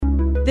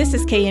This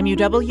is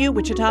KMUW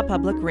Wichita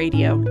Public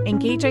Radio.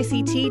 Engage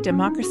ICT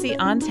Democracy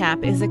on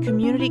Tap is a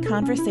community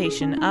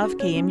conversation of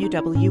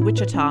KMUW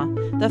Wichita.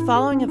 The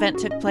following event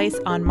took place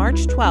on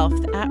March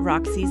 12th at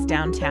Roxy's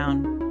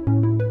downtown.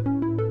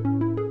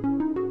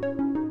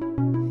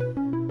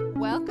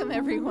 Welcome,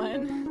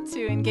 everyone,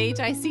 to Engage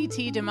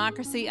ICT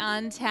Democracy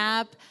on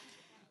Tap.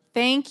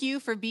 Thank you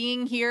for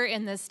being here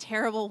in this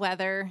terrible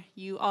weather.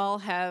 You all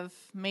have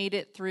made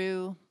it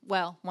through,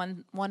 well,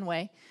 one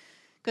way.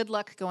 Good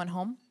luck going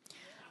home.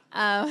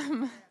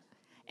 And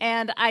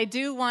I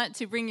do want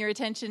to bring your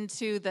attention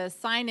to the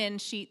sign-in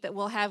sheet that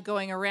we'll have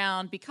going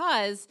around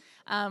because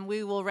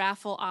we will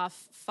raffle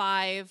off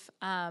 5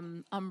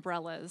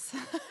 umbrellas.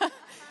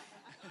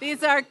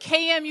 These are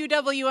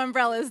KMUW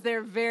umbrellas.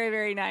 They're very,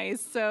 very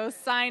nice. So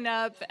sign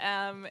up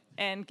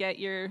and get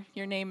your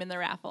name in the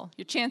raffle.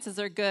 Your chances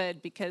are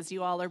good because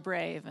you all are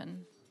brave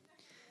and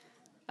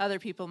other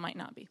people might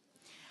not be.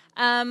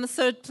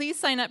 So please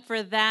sign up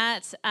for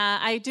that.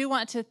 I do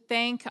want to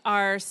thank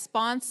our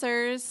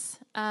sponsors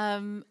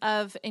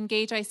of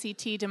Engage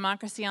ICT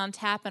Democracy on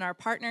Tap and our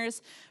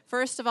partners.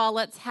 First of all,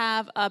 let's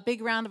have a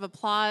big round of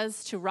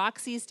applause to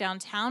Roxy's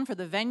downtown for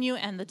the venue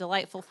and the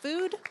delightful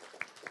food.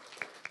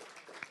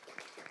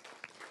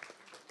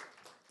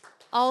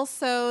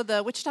 Also,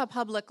 the Wichita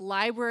Public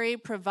Library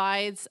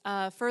provides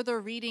a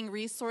further reading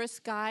resource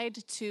guide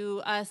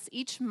to us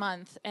each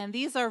month, and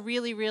these are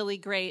really, really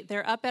great.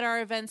 They're up at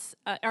our events,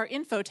 our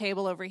info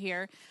table over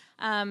here,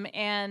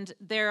 and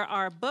there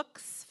are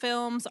books,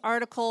 films,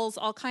 articles,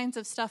 all kinds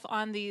of stuff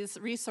on these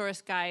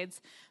resource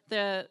guides.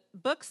 The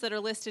books that are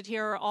listed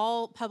here are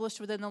all published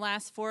within the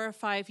last 4 or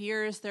 5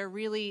 years. They're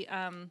really,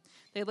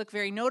 they look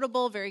very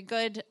notable, very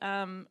good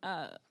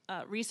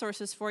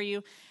resources for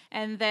you.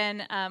 And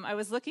then I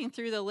was looking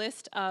through the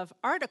list of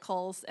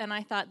articles, and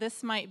I thought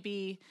this might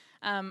be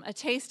a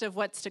taste of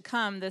what's to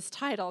come, this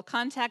title,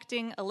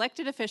 Contacting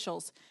Elected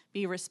Officials,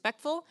 Be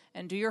Respectful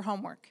and Do Your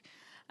Homework.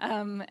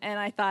 And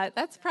I thought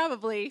that's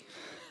probably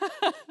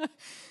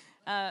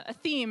a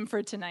theme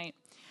for tonight.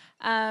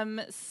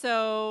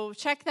 So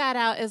check that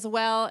out as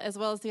well as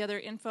the other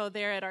info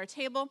there at our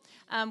table.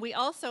 We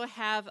also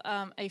have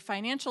a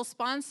financial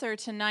sponsor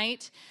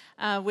tonight,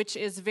 which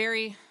is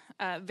very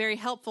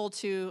helpful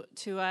to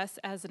us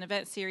as an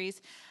event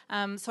series.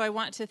 So I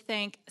want to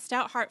thank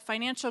Stouthart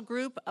Financial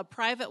Group, a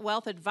private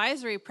wealth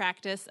advisory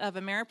practice of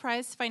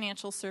Ameriprise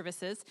Financial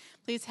Services.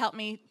 Please help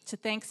me to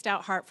thank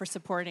Stouthart for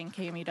supporting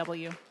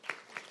KMUW.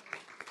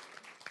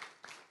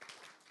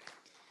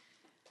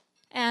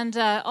 And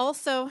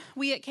also,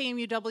 we at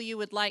KMUW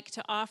would like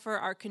to offer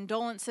our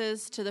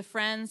condolences to the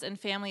friends and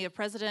family of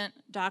President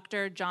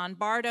Dr. John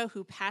Bardo,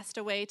 who passed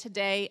away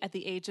today at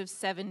the age of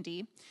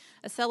 70.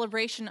 A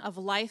celebration of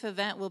life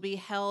event will be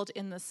held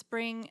in the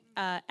spring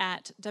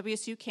at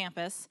WSU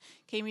campus.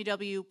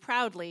 KMUW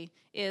proudly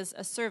is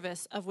a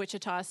service of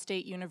Wichita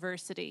State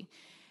University,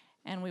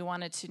 and we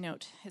wanted to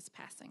note his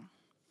passing.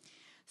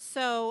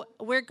 So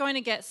we're going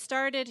to get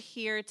started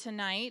here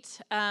tonight.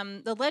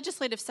 The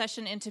legislative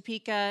session in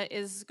Topeka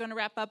is going to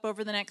wrap up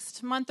over the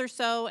next month or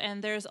so,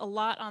 and there's a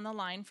lot on the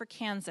line for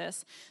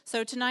Kansas.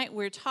 So tonight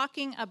we're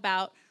talking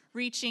about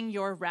reaching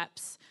your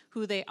reps,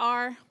 who they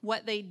are,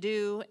 what they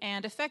do,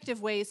 and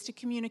effective ways to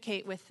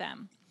communicate with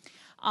them.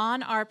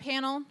 On our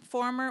panel,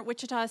 former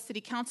Wichita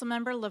City Council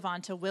member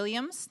LaVonta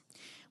Williams.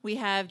 We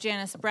have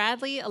Janice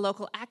Bradley, a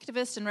local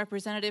activist and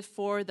representative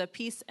for the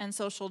Peace and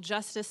Social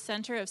Justice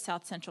Center of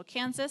South Central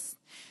Kansas,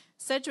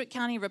 Sedgwick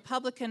County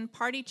Republican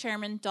Party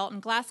Chairman Dalton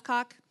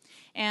Glasscock,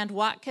 and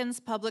Watkins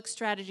Public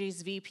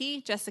Strategies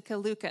VP Jessica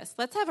Lucas.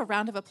 Let's have a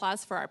round of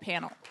applause for our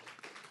panel.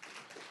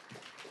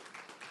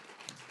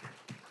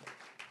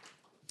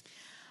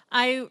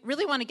 I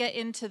really want to get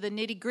into the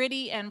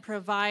nitty-gritty and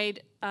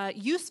provide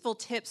useful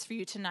tips for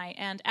you tonight.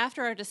 And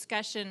after our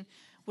discussion,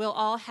 we'll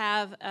all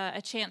have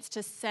a chance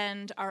to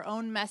send our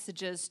own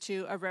messages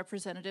to a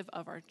representative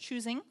of our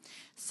choosing.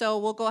 So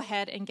we'll go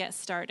ahead and get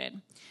started.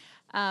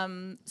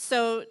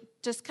 So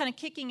just kind of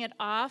kicking it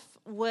off,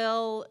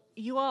 will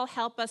you all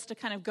help us to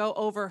kind of go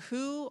over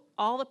who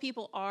all the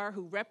people are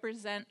who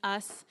represent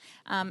us,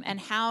 and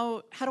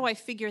how do I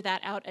figure that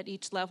out at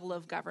each level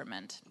of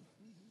government?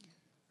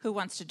 Who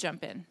wants to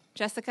jump in?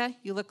 Jessica,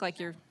 you look like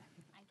you're...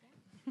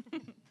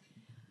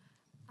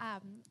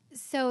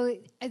 So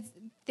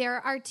there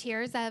are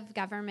tiers of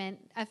government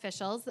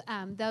officials,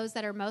 those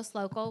that are most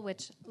local,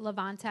 which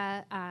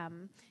LaVonta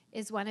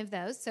is one of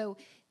those. So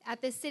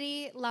at the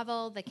city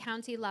level, the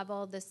county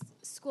level, the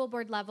school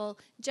board level,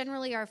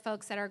 generally are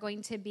folks that are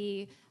going to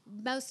be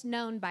most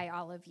known by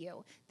all of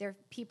you. They're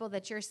people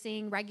that you're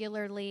seeing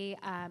regularly,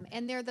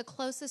 and they're the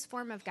closest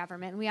form of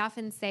government. And we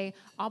often say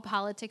all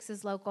politics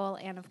is local,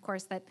 and of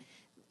course that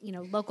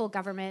local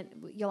government,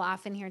 you'll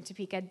often hear in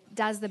Topeka,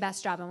 does the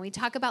best job. And we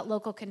talk about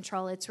local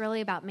control. It's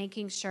really about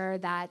making sure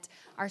that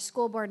our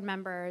school board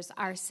members,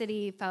 our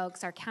city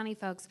folks, our county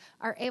folks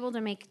are able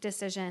to make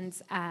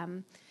decisions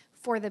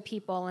for the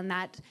people, and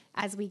that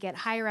as we get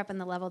higher up in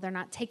the level, they're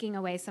not taking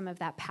away some of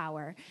that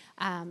power.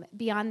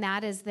 Beyond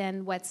that is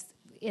then what's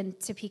in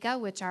Topeka,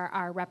 which are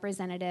our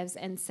representatives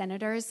and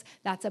senators.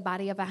 That's a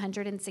body of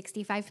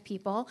 165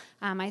 people.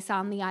 I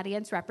saw in the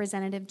audience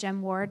Representative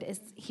Jim Ward is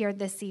here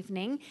this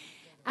evening.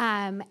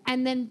 And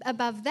then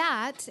above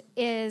that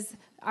is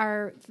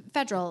our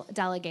federal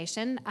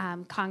delegation,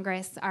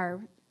 Congress,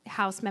 our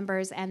House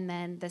members, and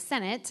then the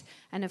Senate,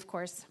 and of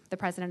course the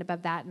president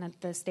above that, and at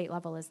the state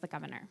level is the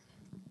governor.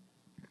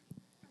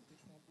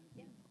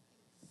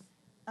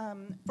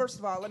 First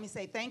of all, let me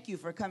say thank you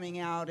for coming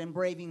out and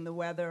braving the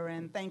weather,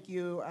 and thank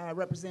you,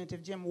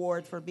 Representative Jim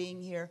Ward, for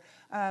being here.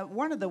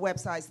 One of the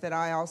websites that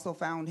I also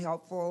found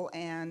helpful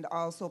and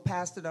also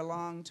passed it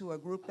along to a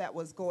group that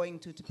was going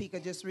to Topeka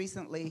just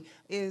recently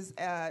is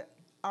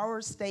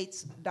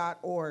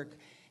ourstates.org.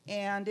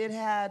 And it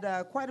had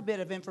quite a bit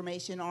of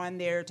information on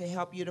there to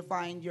help you to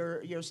find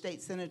your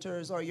state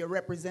senators or your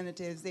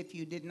representatives if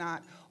you did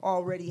not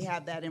already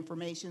have that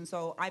information.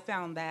 So I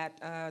found that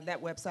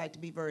website to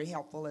be very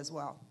helpful as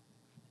well.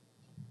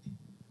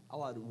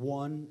 I'll add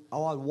one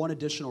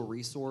additional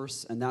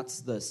resource, and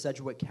that's the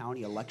Sedgwick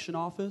County Election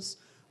Office.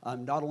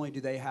 Not only do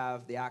they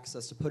have the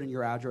access to put in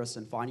your address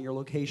and find your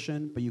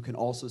location, but you can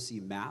also see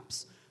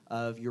maps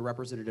of your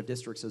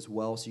districts as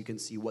well, so you can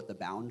see what the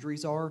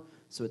boundaries are.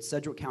 So it's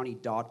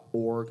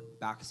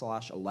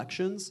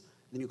sedgwickcounty.org/elections.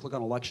 Then you click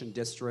on election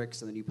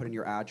districts, and then you put in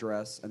your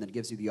address, and then it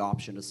gives you the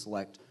option to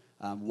select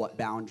what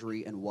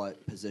boundary and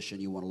what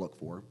position you want to look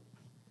for.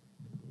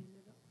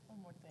 One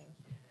more thing.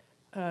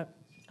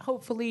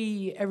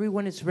 Hopefully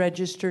everyone is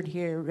registered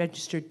here,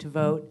 registered to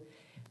vote.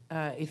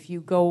 If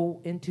you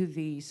go into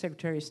the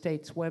Secretary of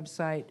State's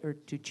website or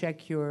to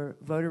check your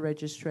voter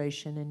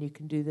registration, and you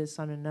can do this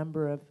on a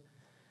number of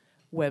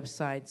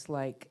websites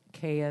like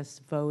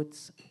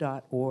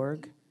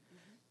ksvotes.org.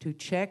 To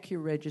check your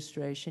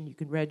registration, you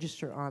can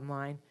register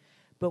online.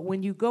 But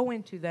when you go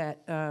into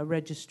that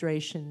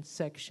registration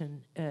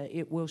section,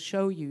 it will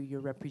show you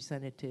your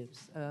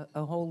representatives,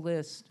 a whole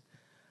list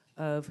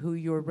of who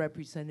you're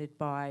represented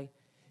by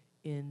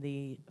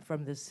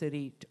from the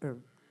city or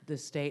the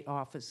state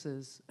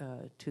offices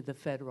to the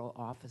federal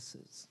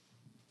offices.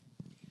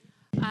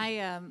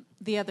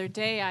 The other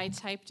day I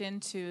typed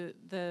into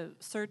the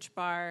search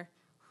bar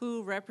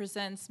who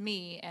represents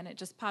me, and it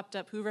just popped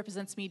up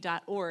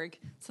whorepresentsme.org.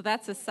 So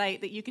that's a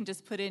site that you can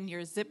just put in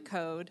your zip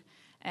code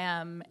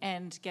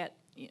and get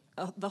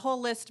the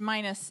whole list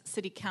minus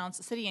city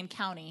and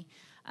county.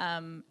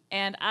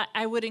 And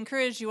I would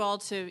encourage you all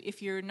to,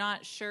 if you're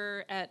not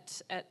sure at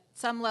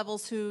some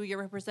levels who your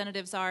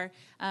representatives are,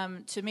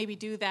 to maybe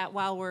do that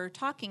while we're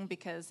talking,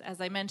 because as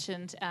I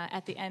mentioned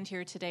at the end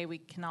here today, we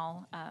can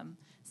all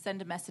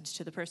send a message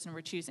to the person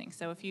we're choosing.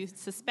 So if you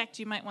suspect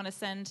you might want to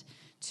send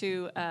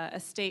to a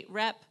state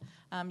rep,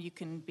 you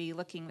can be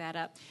looking that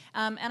up.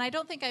 And I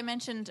don't think I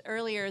mentioned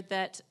earlier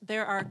that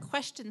there are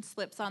question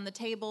slips on the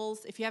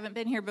tables. If you haven't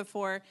been here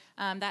before,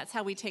 that's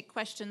how we take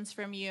questions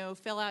from you.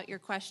 Fill out your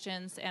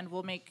questions, and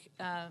we'll make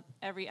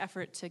every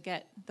effort to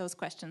get those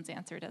questions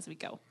answered as we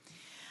go.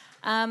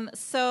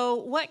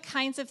 So what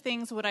kinds of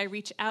things would I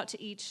reach out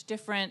to each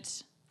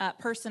different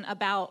person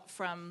about,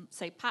 from,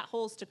 say,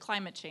 potholes to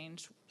climate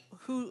change?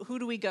 Who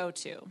do we go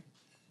to?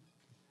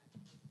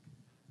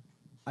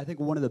 I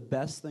think one of the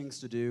best things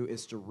to do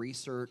is to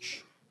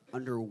research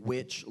under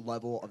which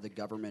level of the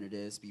government it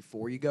is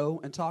before you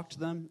go and talk to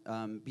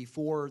them.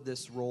 Before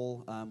this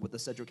role with the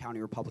Sedgwick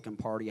County Republican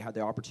Party, I had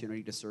the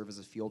opportunity to serve as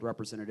a field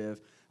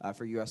representative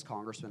for U.S.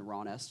 Congressman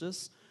Ron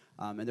Estes.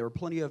 And there were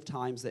plenty of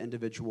times that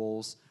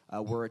individuals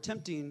were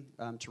attempting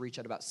to reach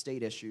out about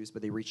state issues,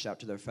 but they reached out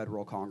to their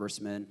federal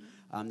congressman.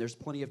 There's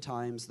plenty of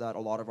times that a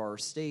lot of our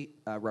state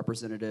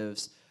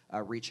representatives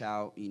reach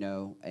out,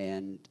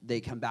 and they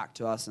come back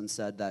to us and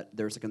said that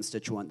there's a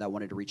constituent that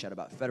wanted to reach out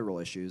about federal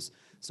issues.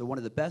 So one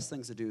of the best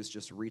things to do is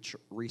just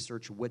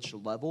research which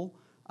level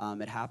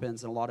it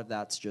happens, and a lot of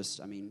that's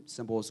just,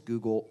 simple as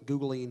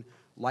Googling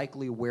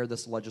likely where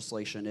this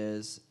legislation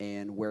is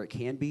and where it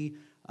can be.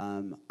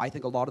 I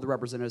think a lot of the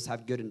representatives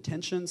have good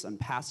intentions and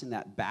passing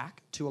that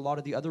back to a lot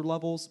of the other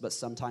levels, but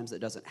sometimes it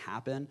doesn't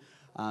happen.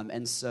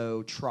 And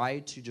so try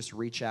to just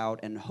reach out,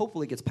 and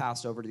hopefully it gets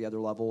passed over to the other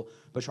level,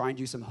 but try and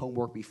do some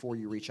homework before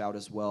you reach out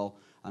as well.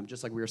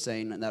 Just like we were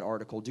saying in that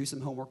article, do some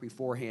homework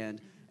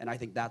beforehand, and I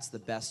think that's the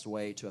best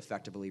way to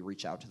effectively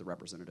reach out to the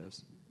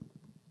representatives.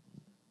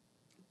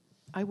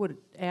 I would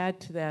add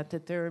to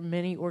that there are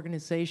many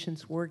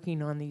organizations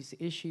working on these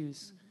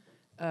issues,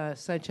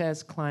 such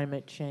as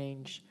climate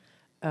change.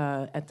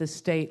 At the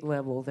state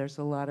level, there's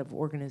a lot of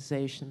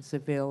organizations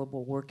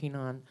available working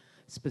on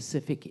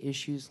specific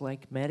issues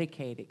like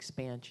Medicaid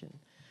expansion.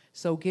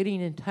 So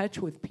getting in touch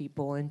with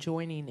people and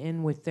joining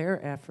in with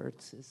their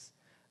efforts is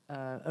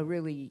a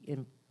really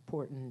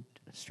important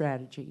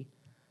strategy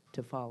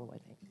to follow, I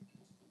think.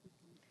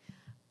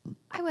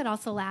 I would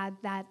also add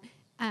that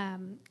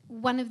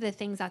one of the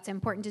things that's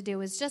important to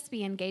do is just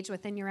be engaged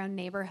within your own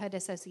neighborhood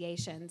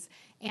associations.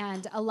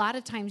 And a lot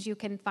of times you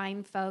can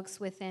find folks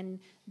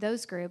within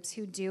those groups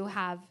who do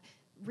have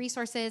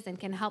resources and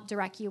can help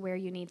direct you where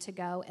you need to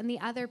go. And the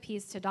other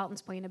piece, to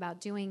Dalton's point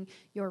about doing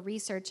your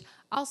research,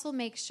 also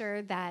make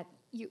sure that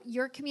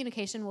your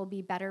communication will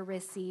be better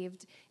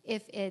received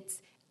if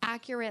it's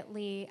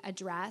accurately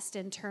addressed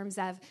in terms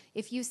of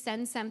if you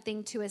send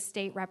something to a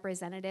state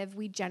representative,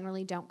 we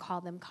generally don't call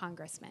them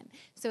congressmen.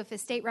 So if a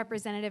state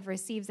representative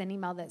receives an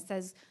email that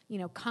says,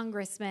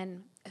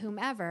 congressman,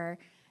 whomever,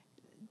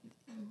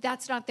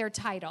 that's not their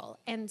title.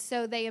 And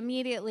so they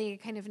immediately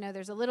kind of know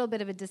there's a little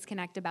bit of a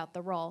disconnect about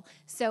the role.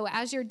 So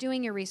as you're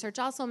doing your research,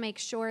 also make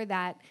sure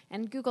that,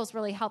 and Google's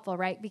really helpful,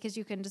 right? Because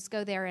you can just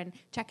go there and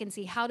check and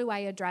see, how do I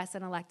address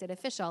an elected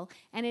official?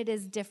 And it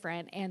is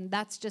different. And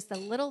that's just a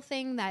little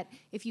thing that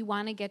if you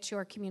want to get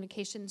your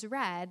communications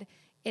read,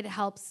 it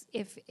helps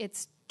if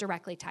it's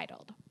directly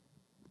titled.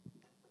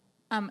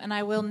 And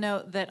I will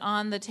note that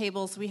on the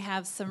tables we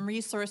have some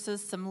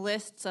resources, some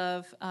lists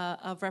of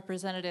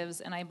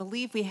representatives, and I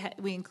believe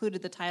we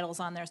included the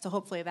titles on there, so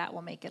hopefully that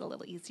will make it a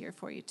little easier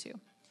for you too.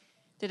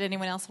 Did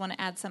anyone else want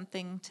to add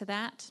something to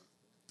that?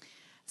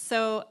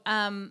 So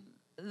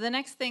the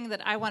next thing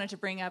that I wanted to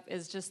bring up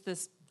is just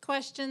this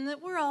question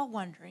that we're all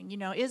wondering,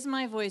 is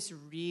my voice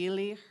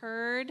really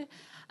heard?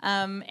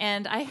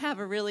 And I have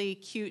a really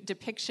cute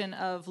depiction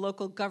of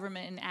local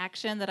government in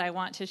action that I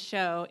want to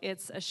show.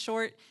 It's a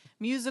short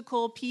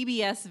musical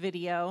PBS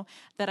video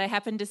that I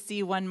happened to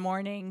see one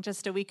morning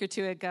just a week or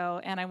two ago,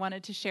 and I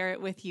wanted to share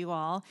it with you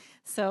all.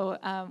 So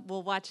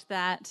we'll watch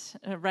that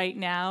right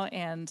now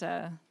and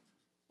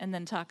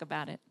then talk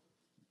about it.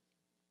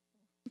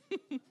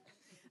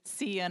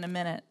 See you in a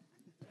minute.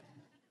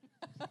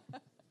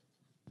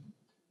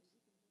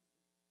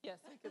 Yes,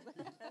 I could.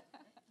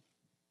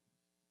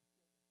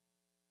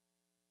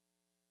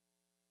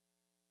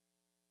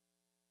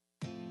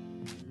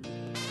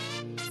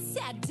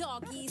 Sad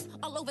doggies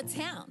all over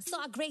town.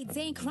 Saw a Great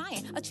Dane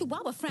crying, a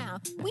Chihuahua frown.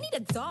 We need a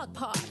dog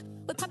park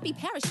with puppy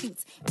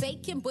parachutes,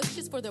 bacon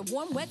bushes for their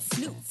warm, wet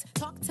snoots.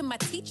 Talked to my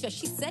teacher,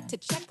 she said to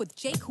check with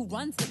Jake, who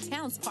runs the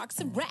town's Parks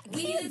and Rec.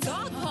 We need a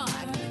dog park,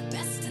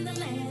 best in the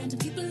land.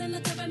 People in the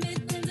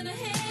government lends in a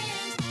hand.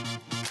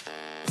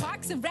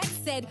 Parks and Rec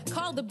said,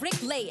 call the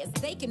bricklayers.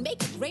 They can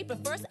make it great,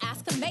 but first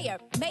ask the mayor.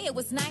 Mayor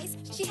was nice,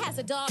 she has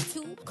a dog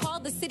too.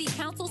 Called the city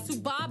council, Sue,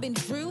 Bob, and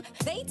Drew.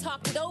 They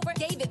talked it over,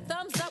 gave it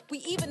thumbs up. We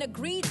even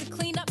agreed to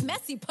clean up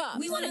messy pups.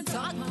 We want a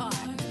dog park,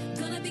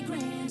 gonna be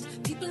grand.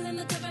 People in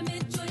the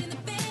government joining the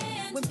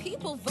band. When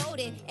people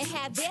voted and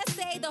had their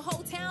say, the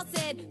whole town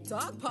said,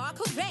 dog park,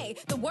 hooray.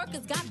 The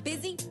workers got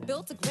busy,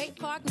 built a great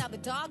park. Now the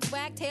dogs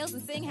wag tails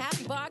and sing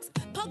happy barks.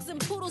 Pugs and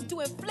poodles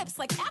doing flips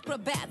like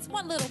acrobats.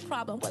 One little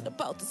problem, what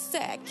about the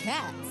sad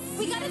cats?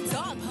 We got a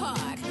dog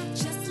park,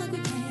 just like we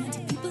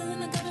planned. People in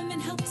the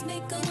government helped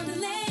make a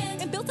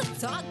wonderland and built a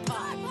dog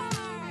park.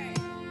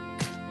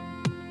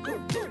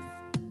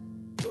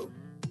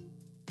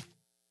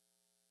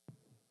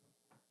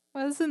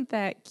 Wasn't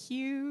that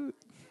cute?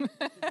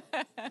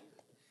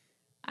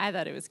 I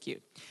thought it was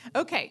cute.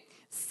 Okay,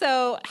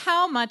 so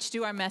how much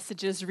do our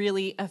messages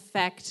really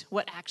affect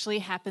what actually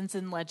happens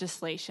in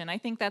legislation? I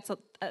think that's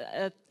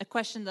a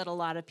question that a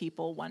lot of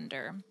people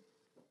wonder.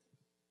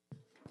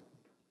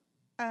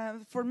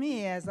 For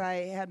me, as I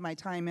had my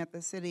time at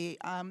the city,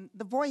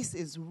 the voice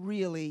is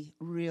really,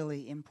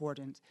 really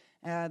important.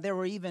 There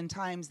were even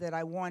times that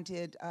I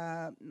wanted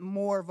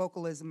more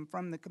vocalism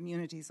from the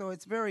community, so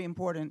it's very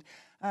important.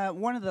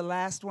 One of the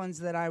last ones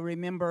that I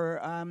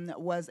remember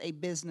was a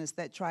business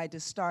that tried to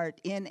start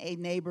in a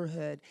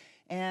neighborhood,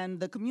 and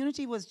the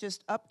community was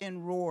just up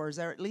in roars,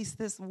 or at least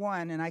this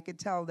one, and I could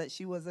tell that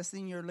she was a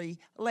seniorly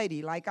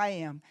lady like I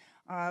am.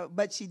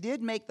 But she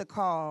did make the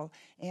call,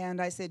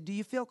 and I said, do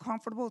you feel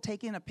comfortable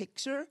taking a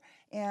picture?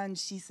 And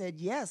she said,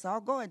 yes,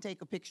 I'll go and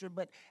take a picture.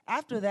 But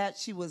after that,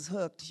 she was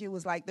hooked. She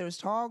was like, there's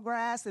tall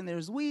grass and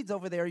there's weeds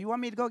over there. You want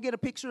me to go get a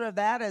picture of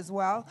that as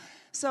well?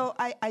 So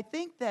I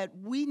think that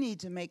we need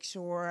to make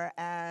sure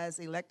as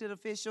elected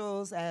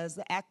officials, as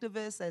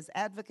activists, as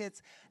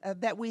advocates,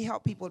 that we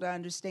help people to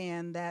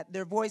understand that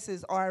their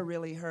voices are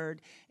really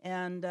heard.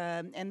 And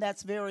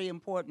that's very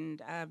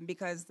important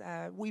because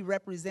we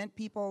represent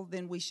people,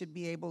 then we should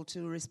be able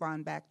to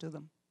respond back to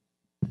them.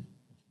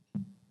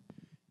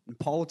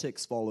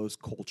 Politics follows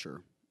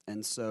culture,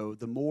 and so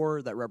the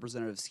more that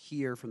representatives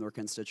hear from their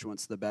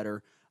constituents, the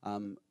better.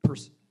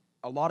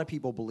 A lot of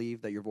people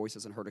believe that your voice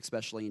isn't heard,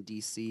 especially in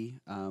D.C.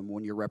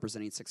 When you're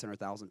representing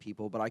 600,000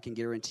 people, but I can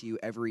guarantee you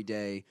every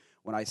day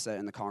when I sat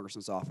in the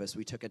congressman's office,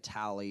 we took a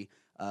tally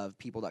of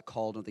people that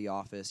called into the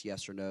office,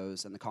 yes or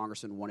no's, and the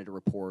congressman wanted a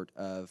report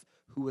of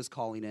who was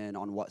calling in,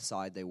 on what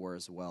side they were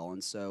as well.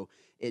 And so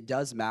it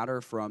does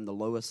matter from the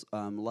lowest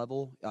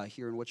level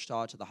here in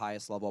Wichita to the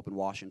highest level up in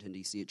Washington,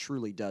 D.C. It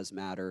truly does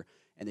matter,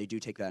 and they do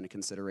take that into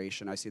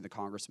consideration. I see the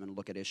congressmen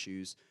look at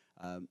issues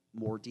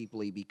more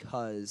deeply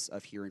because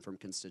of hearing from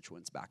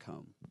constituents back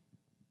home.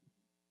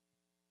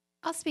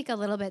 I'll speak a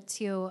little bit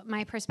to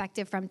my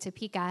perspective from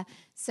Topeka.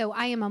 So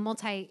I am a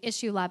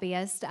multi-issue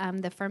lobbyist.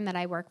 The firm that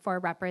I work for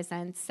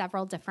represents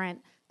several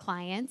different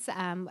clients.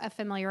 A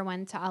familiar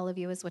one to all of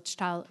you is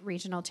Wichita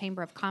Regional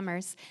Chamber of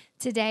Commerce.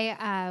 Today,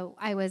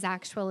 I was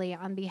actually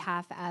on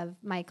behalf of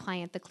my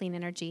client, the Clean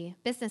Energy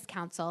Business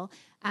Council.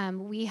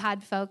 We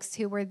had folks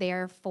who were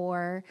there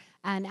for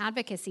an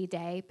advocacy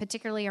day,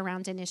 particularly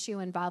around an issue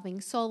involving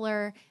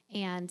solar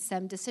and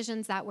some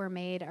decisions that were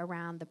made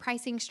around the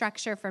pricing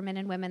structure for men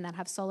and women that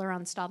have solar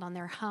installed on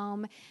their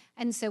home.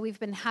 And so we've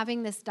been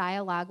having this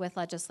dialogue with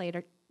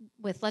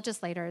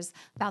legislators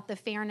about the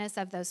fairness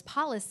of those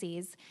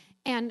policies.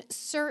 And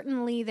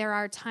certainly there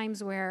are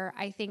times where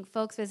I think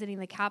folks visiting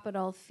the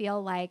Capitol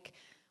feel like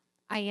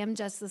I am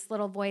just this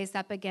little voice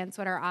up against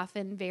what are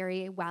often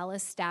very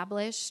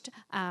well-established,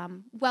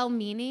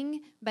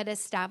 well-meaning, but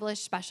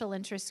established special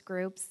interest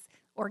groups,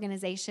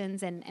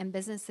 organizations, and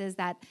businesses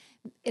that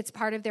it's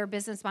part of their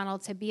business model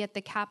to be at the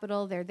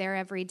Capitol. They're there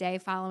every day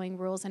following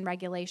rules and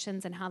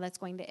regulations and how that's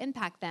going to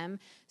impact them.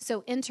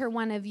 So enter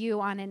one of you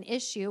on an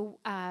issue,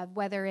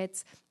 whether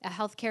it's a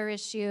healthcare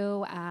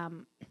issue,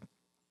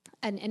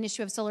 an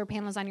issue of solar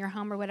panels on your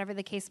home or whatever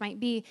the case might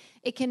be,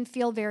 it can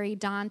feel very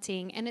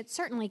daunting, and it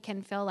certainly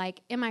can feel like,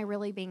 am I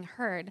really being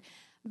heard?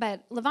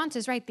 But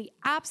Levanta's right, the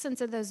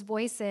absence of those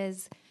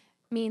voices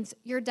means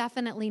you're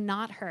definitely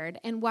not heard.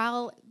 And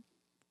while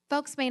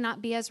folks may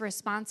not be as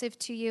responsive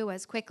to you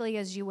as quickly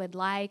as you would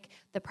like,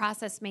 the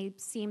process may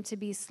seem to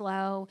be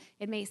slow,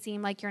 it may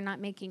seem like you're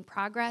not making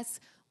progress,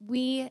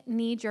 we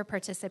need your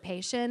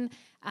participation.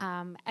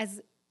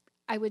 As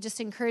I would just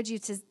encourage you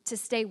to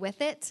stay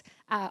with it,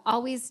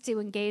 always to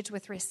engage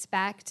with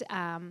respect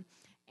and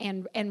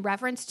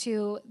reverence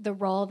to the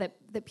role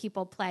that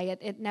people play.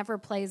 It never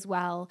plays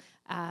well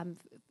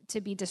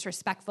to be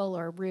disrespectful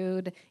or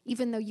rude,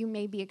 even though you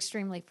may be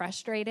extremely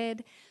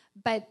frustrated.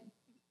 But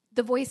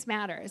the voice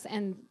matters,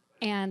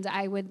 and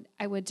I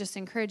would just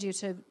encourage you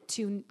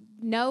to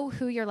know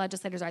who your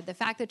legislators are. The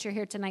fact that you're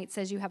here tonight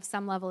says you have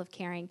some level of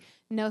caring.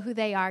 Know who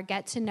they are,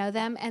 get to know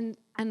them, and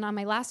on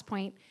my last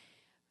point,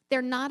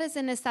 they're not as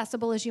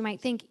inaccessible as you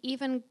might think.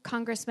 Even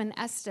Congressman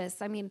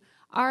Estes, I mean,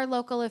 our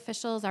local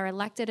officials, our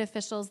elected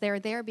officials, they're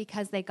there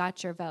because they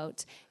got your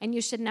vote. And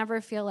you should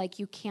never feel like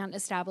you can't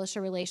establish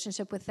a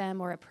relationship with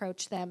them or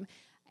approach them,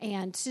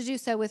 and to do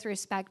so with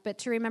respect, but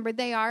to remember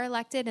they are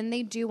elected and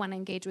they do want to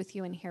engage with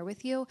you and hear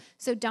with you.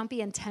 So don't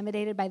be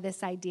intimidated by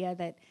this idea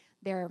that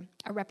they're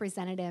a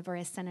representative or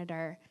a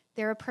senator.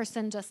 They're a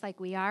person just like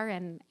we are,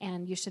 and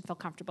you should feel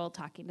comfortable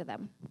talking to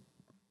them.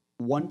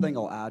 One thing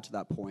I'll add to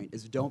that point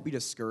is don't be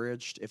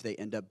discouraged if they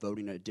end up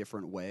voting a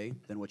different way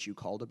than what you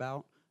called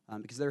about,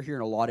 because they're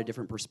hearing a lot of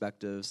different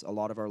perspectives. A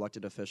lot of our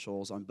elected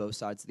officials on both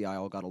sides of the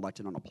aisle got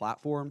elected on a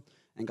platform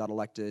and got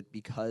elected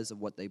because of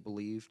what they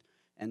believed.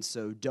 And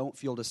so don't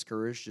feel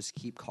discouraged. Just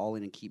keep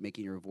calling and keep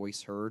making your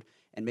voice heard,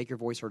 and make your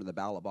voice heard in the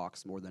ballot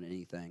box more than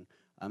anything.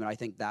 And I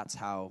think that's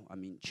how,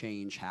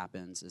 change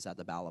happens, is at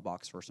the ballot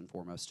box first and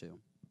foremost, too.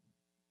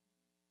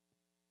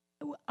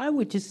 I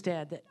would just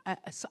add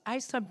that I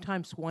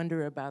sometimes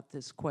wonder about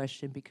this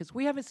question, because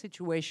we have a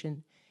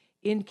situation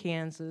in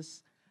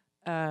Kansas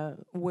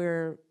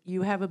where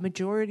you have a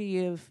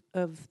majority of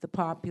the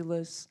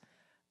populace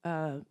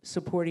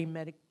supporting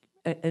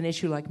an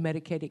issue like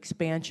Medicaid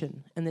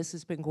expansion, and this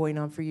has been going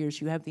on for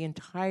years. You have the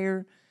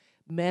entire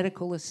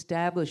medical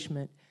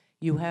establishment.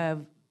 You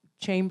have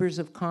chambers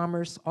of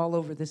commerce all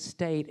over the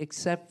state,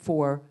 except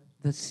for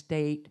the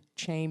state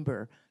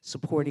chamber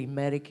supporting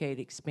Medicaid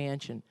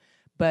expansion.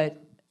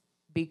 But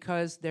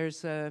because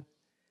there's a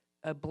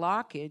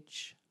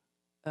blockage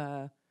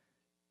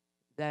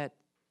that,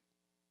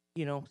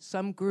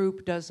 some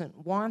group doesn't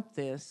want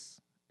this,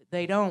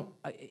 they don't.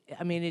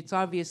 It's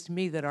obvious to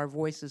me that our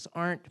voices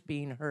aren't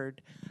being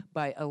heard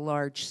by a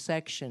large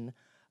section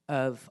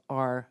of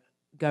our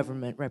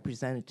government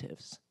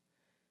representatives.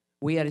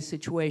 We had a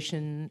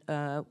situation,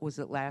 was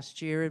it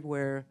last year,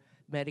 where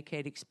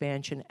Medicaid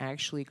expansion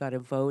actually got a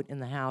vote in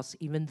the House,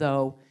 even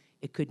though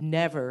it could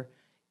never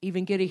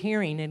even get a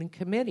hearing in a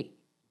committee.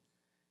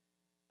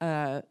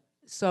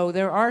 So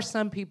there are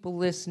some people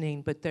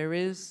listening, but there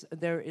is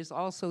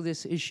also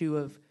this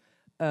issue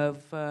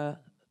of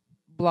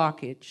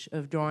blockage,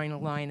 of drawing a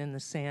line in the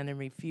sand and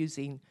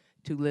refusing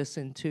to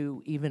listen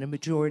to even a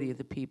majority of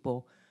the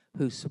people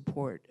who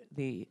support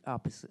the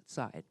opposite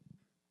side.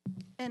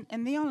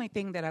 And the only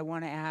thing that I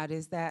want to add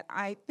is that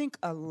I think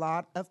a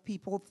lot of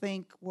people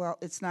think, well,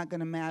 it's not going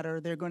to matter.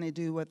 They're going to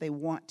do what they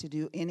want to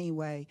do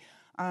anyway.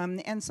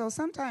 And so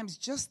sometimes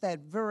just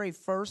that very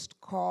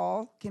first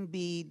call can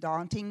be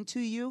daunting to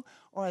you,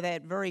 or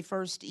that very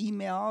first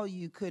email,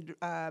 you could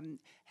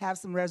have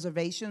some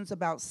reservations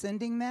about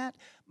sending that.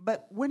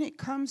 But when it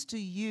comes to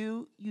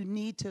you, you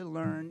need to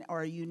learn,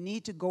 or you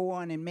need to go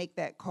on and make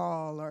that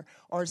call,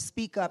 or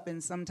speak up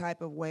in some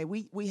type of way.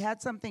 We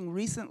had something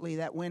recently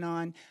that went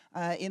on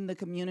in the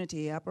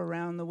community up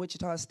around the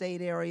Wichita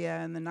State area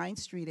and the 9th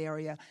Street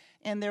area.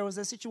 And there was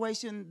a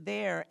situation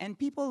there, and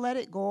people let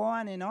it go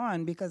on and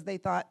on because they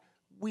thought,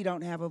 we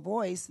don't have a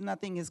voice,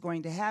 nothing is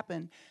going to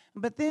happen.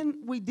 But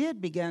then we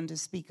did begin to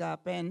speak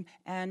up, and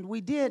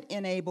we did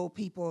enable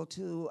people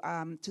to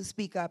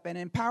speak up and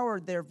empower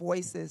their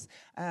voices,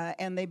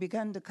 and they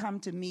began to come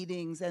to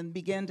meetings and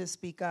begin to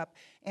speak up.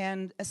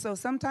 And so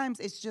sometimes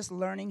it's just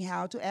learning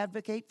how to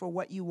advocate for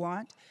what you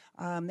want,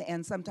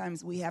 and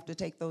sometimes we have to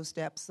take those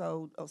steps.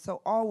 So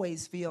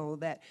always feel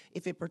that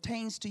if it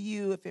pertains to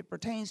you, if it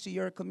pertains to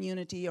your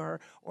community, or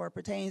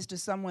pertains to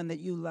someone that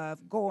you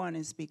love, go on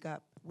and speak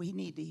up. We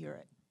need to hear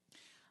it.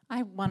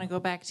 I want to go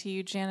back to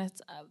you,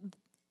 Janet.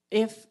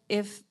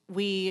 If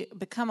we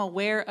become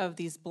aware of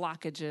these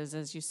blockages,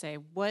 as you say,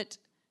 what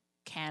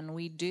can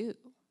we do?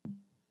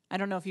 I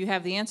don't know if you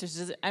have the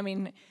answers.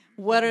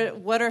 What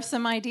are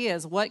some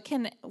ideas? What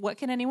can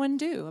anyone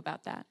do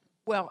about that?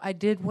 Well, I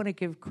did want to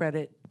give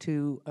credit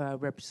to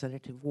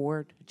Representative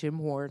Ward, Jim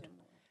Ward,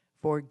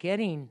 for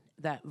getting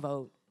that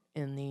vote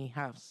in the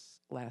House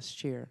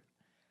last year.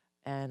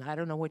 And I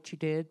don't know what you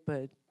did,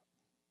 but it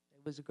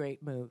was a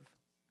great move,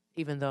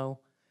 even though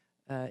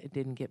it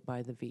didn't get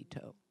by the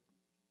veto.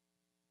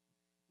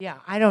 Yeah,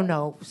 I don't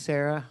know,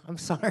 Sarah. I'm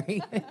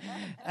sorry.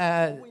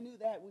 If we knew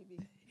that, we'd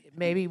be...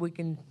 Maybe we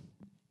can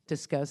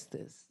discuss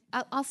this.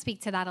 I'll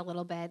speak to that a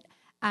little bit.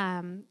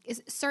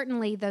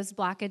 Certainly, those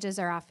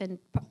blockages are often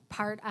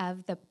part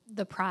of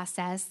the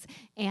process.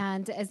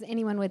 And as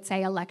anyone would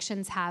say,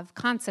 elections have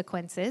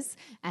consequences,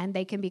 and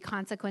they can be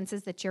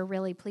consequences that you're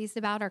really pleased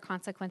about or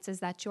consequences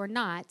that you're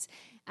not.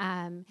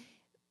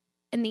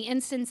 In the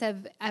instance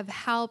of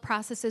how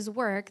processes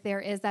work, there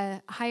is a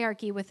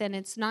hierarchy within.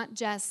 It's not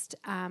just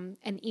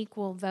an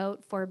equal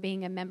vote for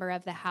being a member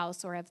of the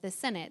House or of the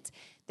Senate.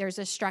 There's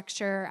a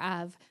structure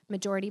of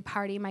majority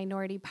party,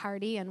 minority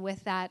party, and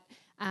with that,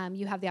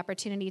 you have the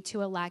opportunity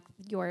to elect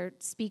your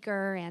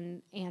speaker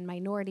and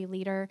minority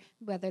leader,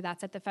 whether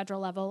that's at the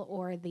federal level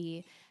or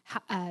the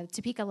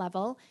Topeka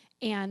level.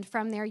 And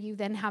from there, you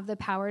then have the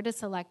power to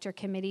select your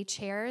committee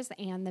chairs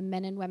and the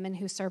men and women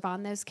who serve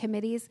on those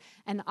committees.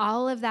 And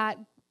all of that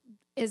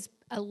is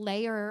a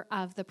layer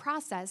of the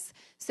process.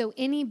 So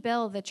any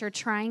bill that you're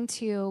trying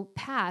to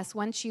pass,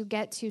 once you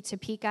get to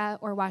Topeka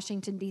or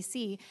Washington,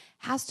 D.C.,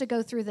 has to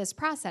go through this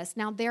process.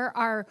 Now, there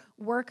are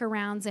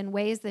workarounds and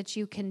ways that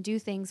you can do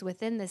things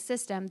within the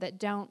system that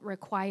don't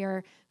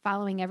require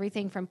following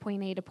everything from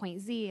point A to point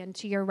Z. And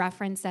to your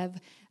reference of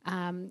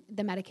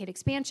the Medicaid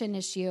expansion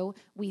issue,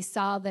 we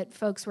saw that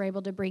folks were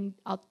able to bring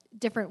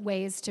different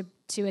ways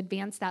to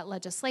advance that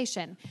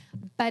legislation.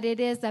 But it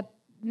is a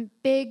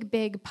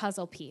big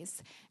puzzle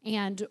piece.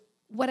 And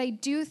what I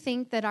do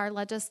think that our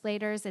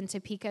legislators in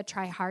Topeka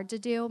try hard to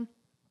do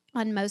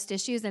on most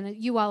issues, and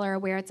you all are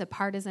aware it's a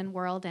partisan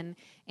world,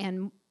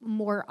 and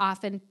more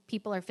often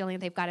people are feeling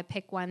they've got to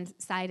pick one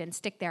side and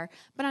stick there.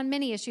 But on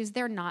many issues,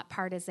 they're not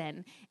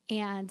partisan.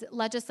 And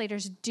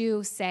legislators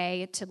do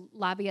say to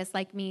lobbyists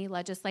like me,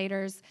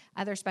 legislators,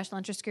 other special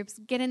interest groups,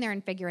 get in there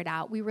and figure it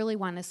out. We really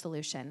want a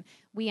solution.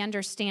 We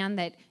understand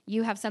that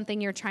you have something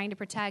you're trying to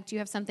protect, you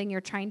have something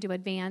you're trying to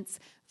advance.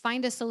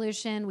 Find a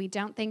solution. We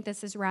don't think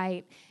this is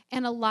right.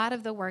 And a lot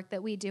of the work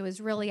that we do is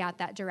really at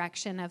that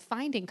direction of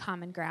finding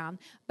common ground,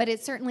 but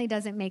it certainly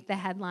doesn't make the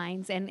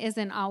headlines and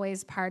isn't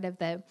always part of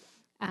the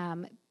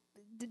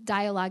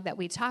dialogue that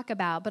we talk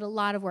about, but a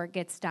lot of work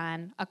gets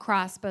done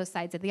across both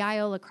sides of the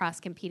aisle, across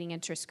competing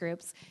interest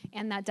groups,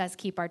 and that does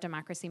keep our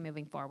democracy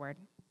moving forward.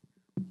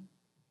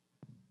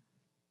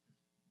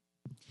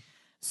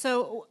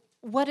 So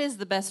what is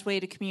the best way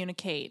to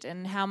communicate,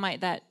 and how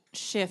might that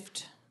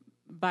shift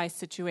by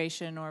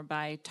situation or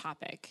by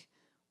topic?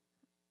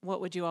 What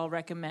would you all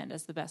recommend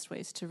as the best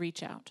ways to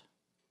reach out?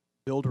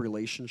 Build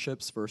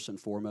relationships first and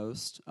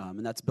foremost,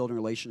 and that's building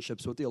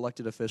relationships with the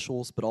elected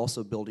officials, but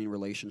also building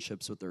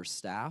relationships with their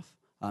staff,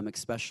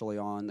 especially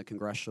on the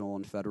congressional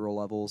and federal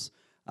levels,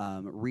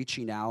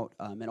 reaching out,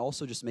 and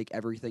also just make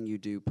everything you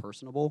do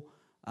personable.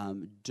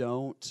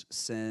 Don't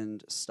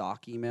send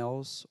stock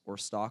emails or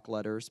stock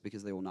letters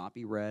because they will not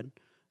be read,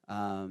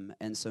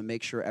 and so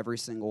make sure every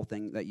single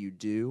thing that you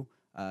do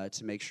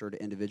to make sure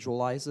to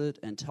individualize it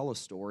and tell a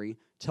story,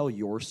 tell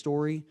your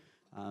story.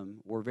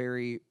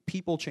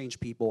 People change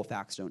people,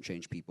 facts don't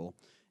change people.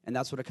 And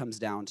that's what it comes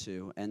down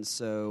to. And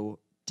so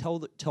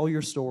tell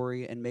your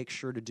story and make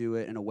sure to do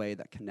it in a way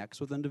that connects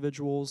with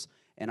individuals.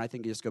 And I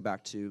think you just go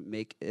back to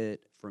make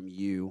it from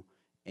you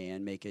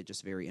and make it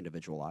just very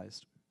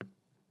individualized.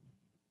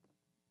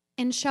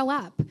 And show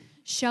up.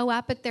 Show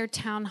up at their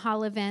town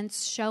hall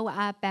events, show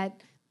up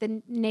at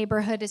the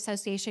neighborhood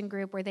association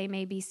group where they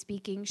may be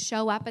speaking,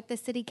 show up at the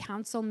city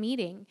council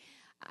meeting.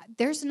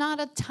 There's not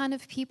a ton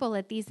of people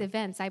at these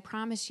events, I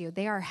promise you.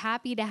 They are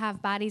happy to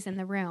have bodies in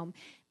the room.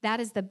 That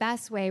is the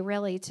best way,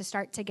 really, to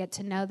start to get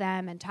to know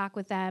them and talk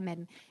with them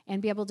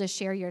and be able to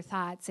share your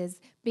thoughts, is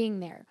being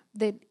there.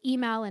 The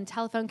email and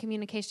telephone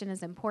communication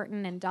is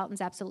important, and Dalton's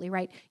absolutely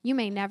right. You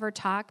may never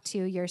talk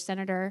to your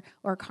senator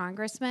or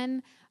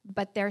congressman,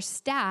 but their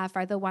staff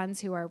are the ones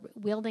who are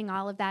wielding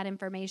all of that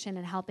information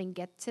and helping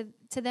get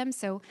to them.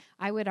 So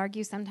I would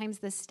argue sometimes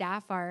the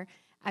staff are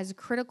as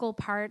critical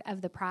part of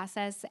the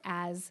process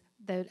as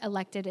the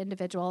elected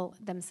individual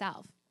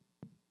themselves.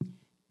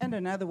 And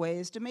another way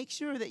is to make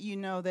sure that you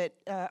know that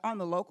on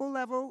the local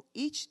level,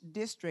 each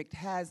district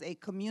has a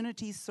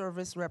community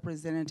service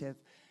representative.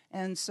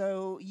 And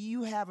so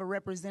you have a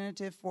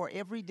representative for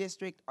every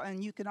district,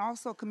 and you can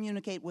also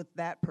communicate with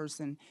that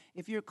person.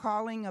 If you're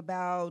calling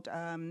about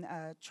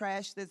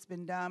trash that's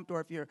been dumped,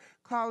 or if you're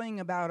calling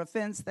about a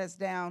fence that's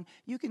down,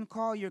 you can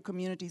call your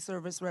community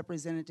service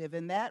representative,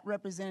 and that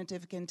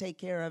representative can take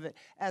care of it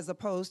as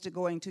opposed to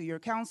going to your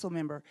council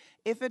member.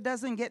 If it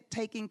doesn't get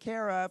taken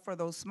care of for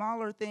those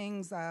smaller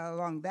things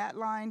along that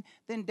line,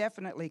 then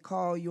definitely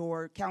call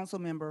your council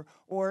member,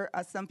 or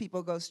some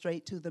people go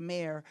straight to the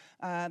mayor.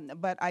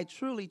 But I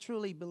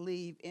truly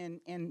believe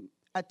in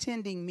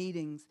attending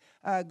meetings,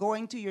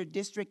 going to your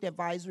district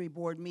advisory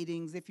board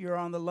meetings if you're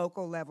on the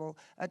local level,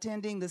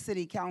 attending the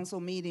city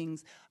council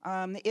meetings.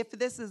 If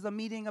this is a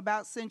meeting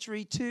about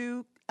Century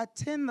 2,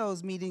 attend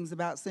those meetings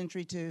about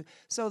Century 2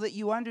 so that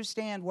you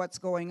understand what's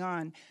going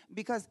on.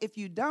 Because if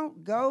you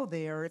don't go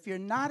there, if you're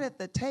not at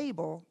the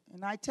table,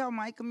 and I tell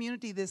my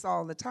community this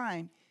all the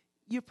time,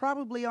 you're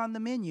probably on the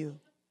menu.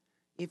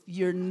 If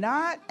you're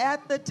not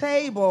at the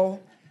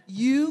table,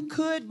 you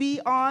could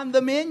be on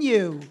the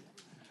menu.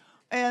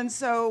 And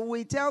so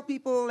we tell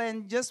people,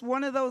 and just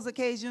one of those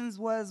occasions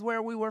was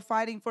where we were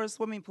fighting for a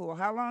swimming pool.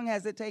 How long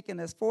has it taken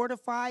us? 4 to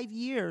 5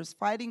 years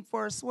fighting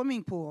for a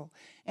swimming pool.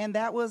 And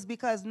that was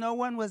because no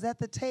one was at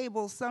the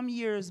table some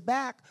years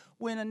back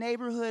when a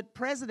neighborhood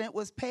president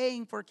was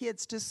paying for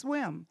kids to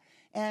swim.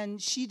 And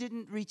she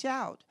didn't reach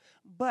out.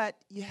 But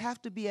you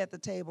have to be at the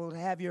table to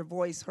have your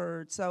voice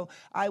heard. So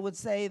I would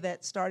say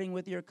that starting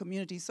with your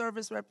community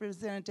service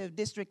representative,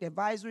 district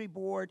advisory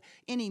board,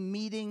 any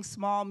meetings,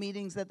 small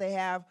meetings that they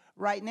have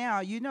right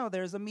now, you know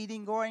there's a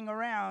meeting going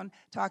around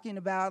talking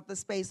about the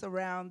space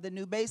around the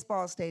new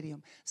baseball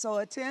stadium. So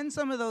attend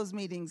some of those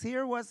meetings,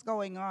 hear what's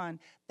going on.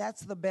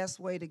 That's the best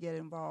way to get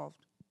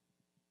involved.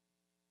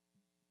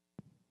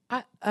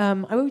 I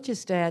would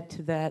just add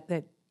to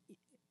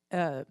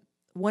that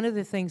one of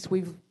the things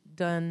we've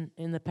done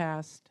in the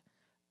past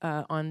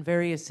on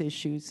various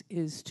issues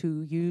is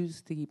to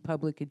use the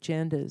public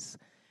agendas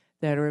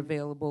that are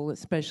available,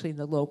 especially in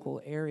the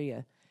local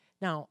area.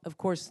 Now, of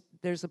course,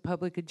 there's a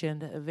public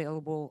agenda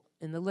available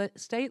in the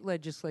state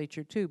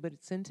legislature too, but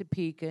it's in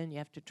Topeka and you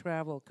have to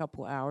travel a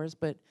couple hours.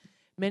 But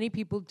many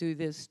people do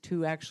this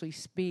to actually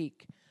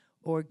speak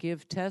or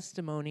give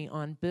testimony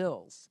on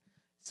bills.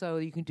 So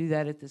you can do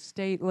that at the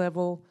state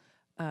level.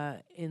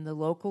 In the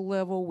local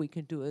level, we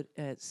can do it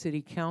at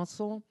city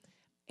council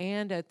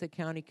and at the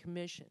county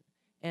commission.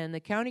 And the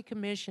county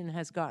commission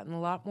has gotten a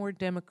lot more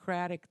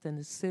democratic than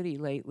the city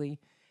lately,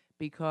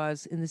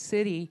 because in the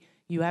city,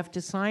 you have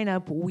to sign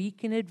up a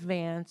week in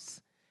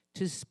advance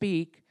to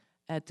speak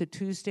at the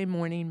Tuesday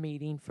morning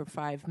meeting for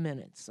 5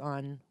 minutes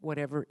on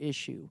whatever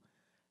issue.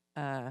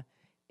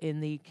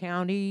 In the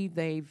county,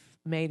 they've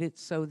made it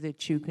so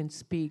that you can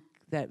speak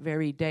that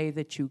very day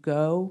that you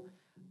go.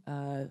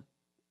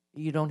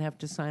 You don't have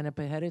to sign up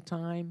ahead of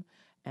time.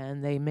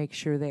 And they make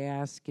sure they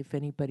ask if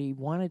anybody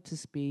wanted to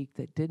speak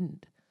that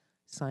didn't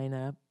sign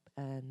up.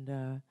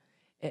 And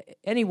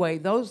anyway,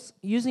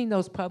 using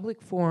those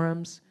public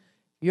forums,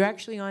 you're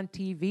actually on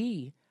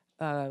TV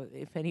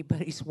if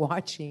anybody's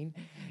watching.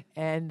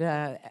 And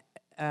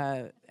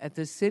at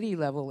the city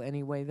level,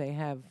 anyway, they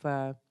have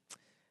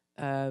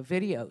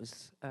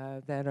videos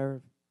that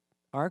are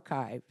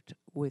archived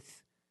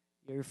with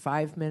your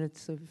 5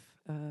 minutes of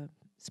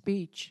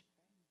speech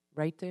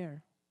right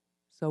there.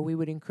 So we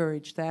would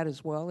encourage that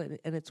as well, and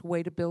it's a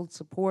way to build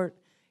support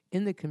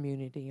in the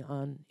community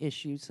on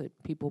issues that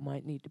people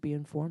might need to be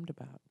informed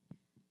about.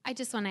 I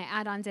just want to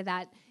add on to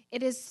that.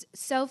 It is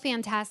so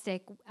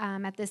fantastic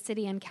at the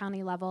city and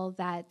county level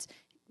that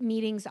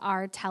meetings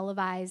are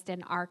televised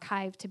and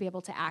archived to be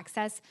able to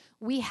access.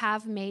 We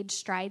have made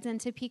strides in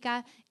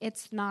Topeka.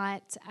 It's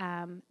not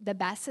the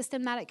best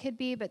system that it could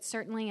be, but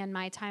certainly in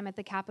my time at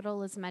the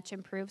Capitol is much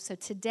improved. So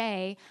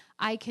today,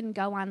 I can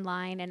go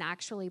online and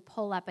actually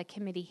pull up a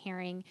committee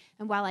hearing.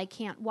 And while I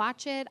can't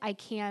watch it, I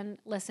can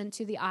listen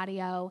to the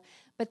audio.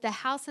 But the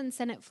House and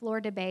Senate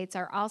floor debates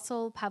are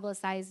also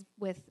publicized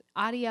with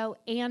audio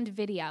and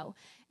video.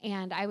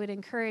 And I would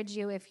encourage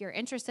you, if you're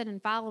interested in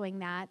following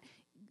that,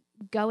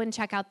 go and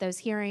check out those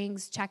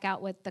hearings, check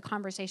out what the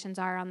conversations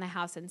are on the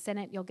House and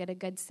Senate. You'll get a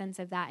good sense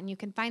of that. And you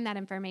can find that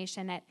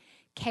information at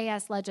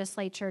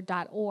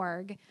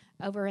kslegislature.org.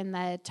 Over in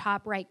the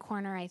top right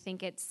corner, I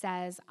think it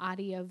says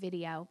audio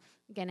video.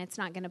 Again, it's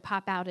not going to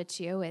pop out at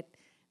you,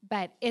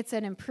 but it's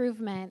an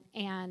improvement.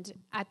 And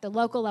at the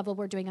local level,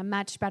 we're doing a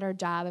much better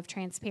job of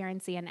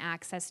transparency and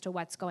access to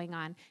what's going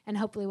on. And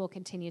hopefully we'll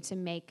continue to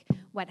make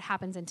what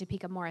happens in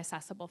Topeka more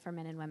accessible for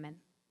men and women.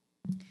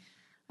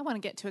 I want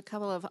to get to a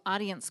couple of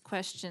audience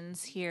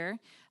questions here.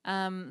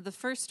 The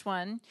first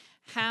one,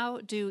 how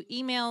do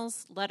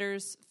emails,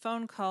 letters,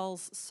 phone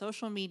calls,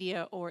 social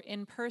media, or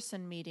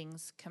in-person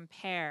meetings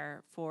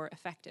compare for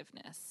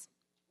effectiveness?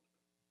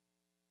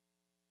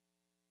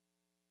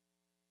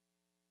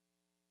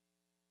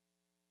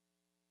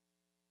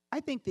 I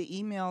think the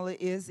email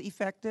is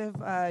effective.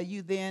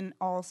 You then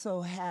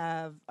also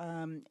have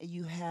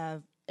you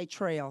have a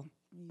trail.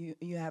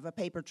 you have a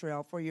paper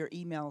trail for your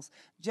emails,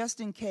 just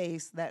in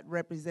case that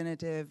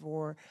representative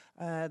or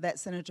that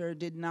senator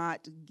did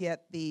not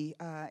get the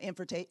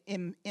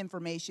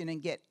information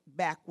and get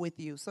back with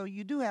you. So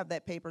you do have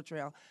that paper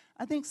trail.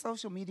 I think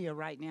social media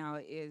right now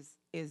is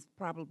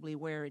probably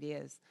where it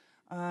is.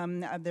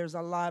 There's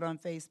a lot on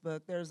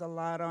Facebook. There's a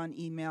lot on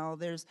email.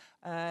 There's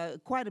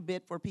quite a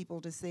bit for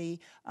people to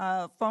see.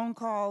 Phone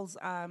calls,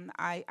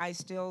 I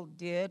still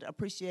did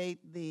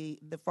appreciate the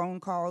phone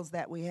calls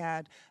that we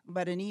had,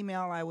 but an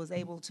email, I was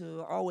able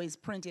to always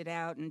print it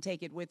out and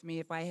take it with me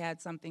if I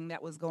had something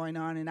that was going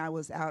on and I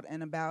was out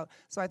and about.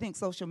 So I think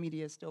social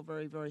media is still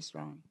very, very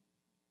strong.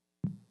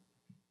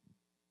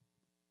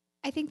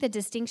 I think the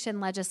distinction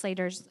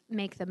legislators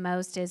make the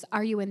most is,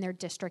 are you in their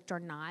district or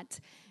not?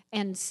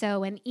 And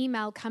so an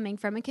email coming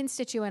from a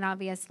constituent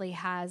obviously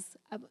has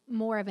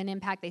more of an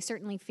impact. They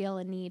certainly feel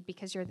a need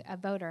because you're a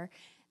voter.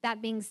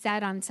 That being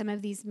said, on some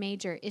of these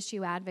major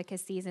issue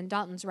advocacies, and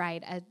Dalton's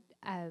right, a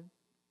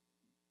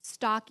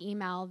stock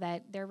email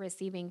that they're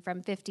receiving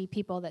from 50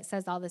 people that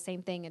says all the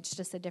same thing, it's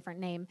just a different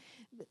name,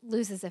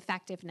 loses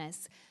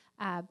effectiveness.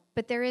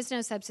 But there is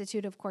no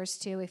substitute, of course,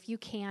 too. If you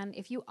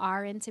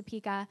are in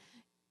Topeka,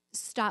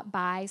 stop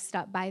by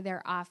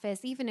their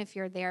office, even if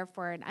you're there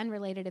for an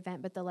unrelated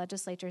event, but the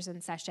legislature's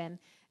in session.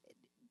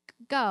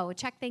 Go,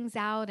 check things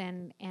out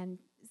and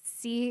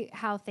see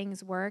how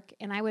things work.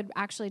 And I would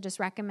actually just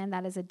recommend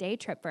that as a day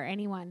trip for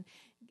anyone.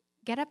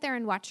 Get up there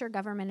and watch your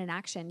government in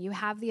action. You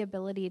have the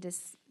ability to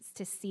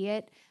see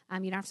it. You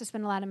don't have to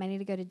spend a lot of money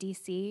to go to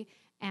D.C.,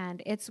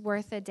 and it's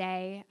worth a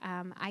day,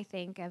 I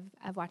think, of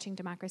watching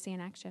democracy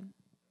in action.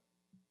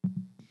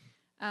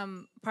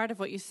 Part of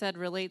what you said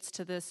relates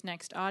to this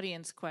next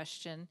audience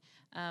question.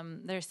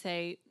 They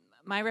say,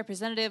 my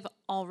representative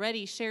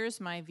already shares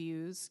my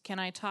views. Can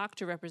I talk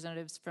to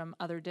representatives from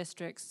other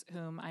districts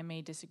whom I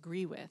may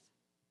disagree with?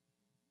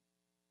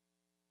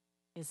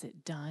 Is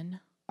it done?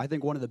 I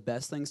think one of the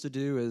best things to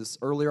do is,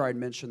 earlier I'd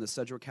mentioned the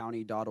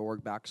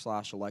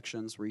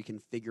sedgwickcounty.org/elections, where you can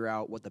figure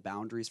out what the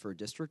boundaries for a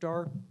district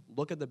are.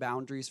 Look at the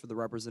boundaries for the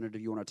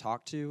representative you want to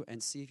talk to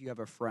and see if you have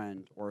a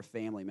friend or a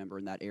family member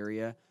in that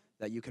area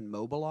that you can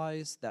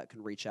mobilize that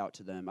can reach out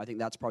to them. I think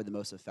that's probably the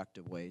most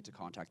effective way to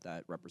contact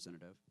that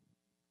representative.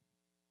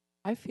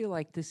 I feel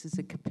like this is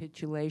a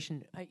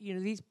capitulation.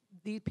 These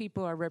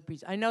people are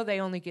I know they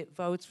only get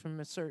votes from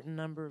a certain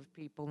number of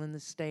people in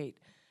the state,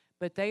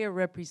 but they are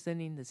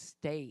representing the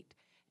state,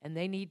 and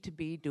they need to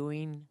be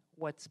doing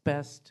what's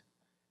best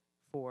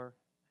for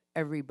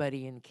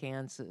everybody in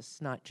Kansas,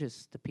 not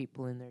just the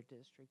people in their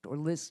district, or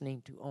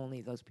listening to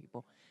only those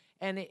people.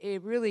 And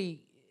it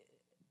really,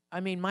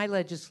 my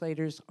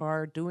legislators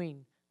are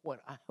doing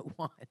what I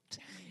want,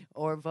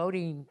 or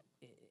voting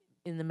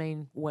in the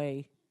main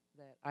way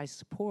that I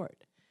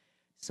support.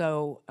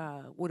 So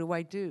what do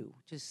I do?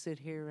 Just sit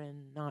here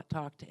and not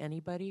talk to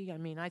anybody?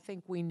 I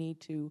think we need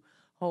to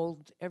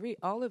hold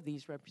all of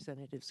these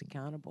representatives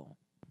accountable.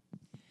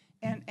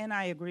 And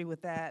I agree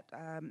with that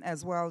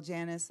as well,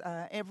 Janice.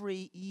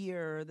 Every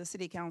year, the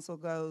City Council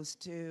goes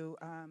to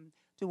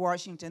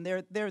Washington.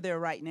 They're there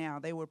right now.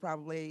 They were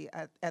probably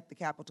at the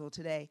Capitol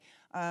today.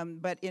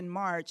 But in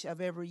March of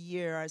every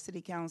year, our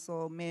City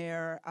Council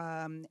mayor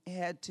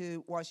head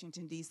to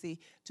Washington, D.C.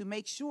 to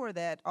make sure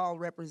that all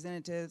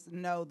representatives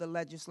know the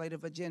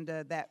legislative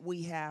agenda that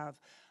we have.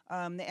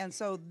 And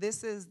so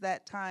this is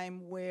that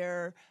time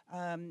where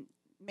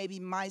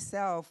maybe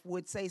myself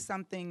would say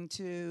something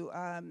to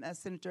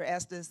Senator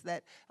Estes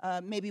that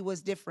maybe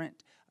was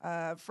different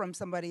from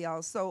somebody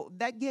else. So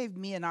that gave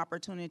me an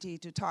opportunity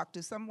to talk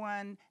to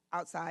someone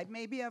outside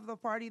maybe of the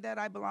party that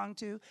I belong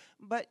to.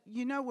 But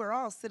we're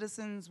all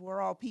citizens,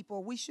 we're all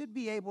people. We should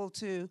be able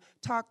to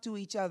talk to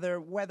each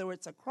other, whether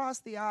it's across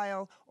the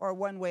aisle or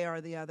one way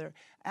or the other.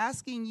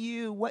 Asking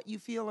you what you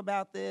feel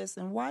about this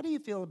and why do you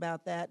feel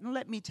about that? And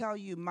let me tell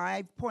you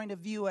my point of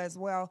view as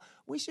well.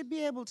 We should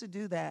be able to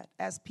do that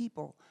as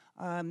people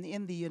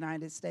in the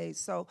United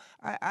States. So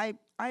I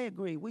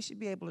agree. We should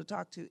be able to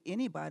talk to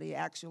anybody,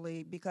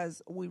 actually,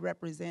 because we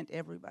represent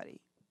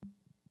everybody.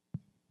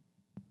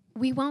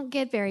 We won't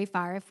get very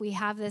far if we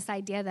have this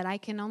idea that I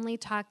can only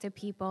talk to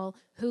people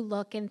who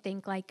look and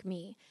think like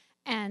me.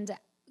 And,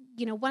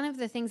 one of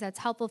the things that's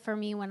helpful for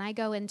me when I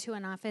go into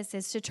an office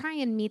is to try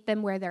and meet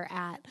them where they're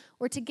at,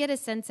 or to get a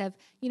sense of,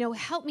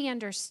 help me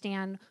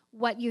understand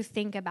what you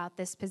think about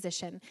this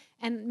position.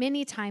 And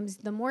many times,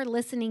 the more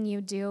listening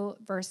you do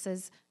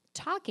versus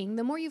talking,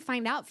 the more you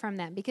find out from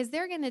them, because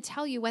they're going to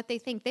tell you what they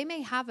think. They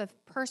may have a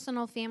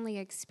personal family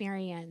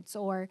experience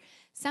or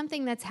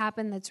something that's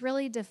happened that's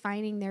really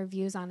defining their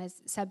views on a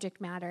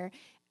subject matter,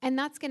 and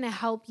that's going to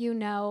help you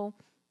know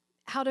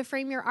how to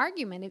frame your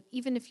argument,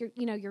 even if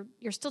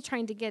you're still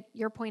trying to get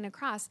your point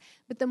across.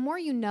 But the more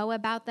you know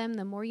about them,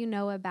 the more you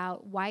know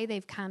about why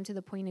they've come to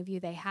the point of view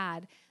they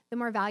had, the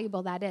more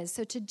valuable that is.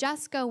 So to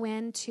just go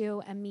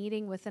into a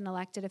meeting with an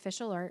elected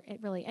official, or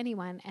really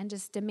anyone, and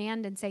just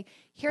demand and say,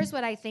 here's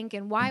what I think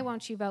and why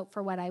won't you vote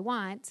for what I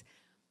want,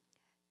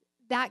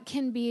 that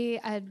can be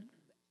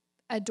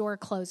a a door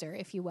closer,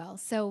 if you will.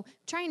 So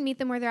try and meet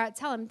them where they're at.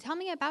 Tell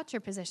me about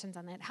your positions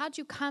on that. How'd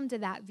you come to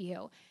that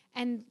view?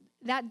 And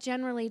that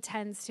generally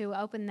tends to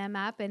open them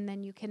up, and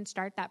then you can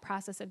start that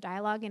process of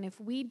dialogue. And if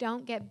we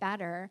don't get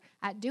better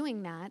at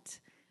doing that,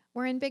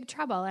 we're in big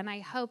trouble. And I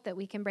hope that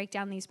we can break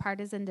down these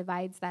partisan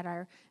divides that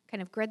are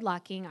kind of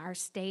gridlocking our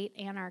state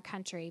and our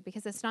country,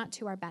 because it's not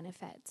to our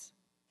benefit.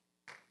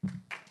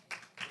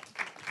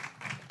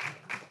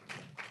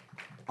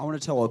 I want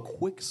to tell a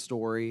quick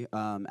story,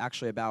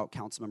 actually about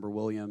Councilmember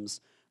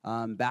Williams.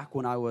 Back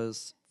when I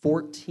was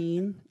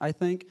 14, I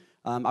think,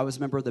 I was a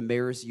member of the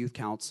Mayor's Youth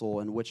Council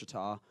in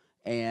Wichita,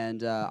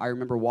 and I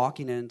remember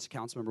walking into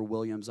Councilmember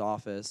Williams'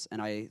 office,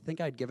 and I think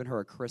I'd given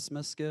her a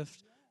Christmas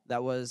gift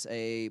that was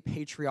a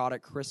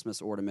patriotic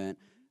Christmas ornament,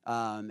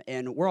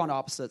 and we're on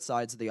opposite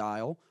sides of the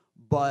aisle,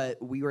 but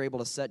we were able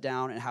to sit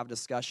down and have a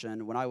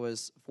discussion. When I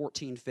was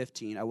 14,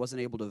 15, I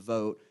wasn't able to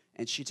vote,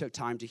 and she took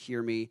time to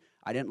hear me.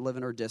 I didn't live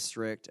in her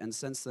district, and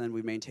since then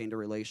we've maintained a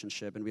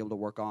relationship and be able to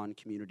work on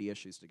community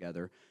issues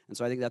together. And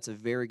so I think that's a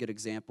very good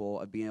example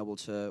of being able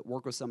to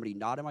work with somebody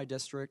not in my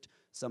district,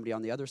 somebody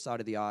on the other side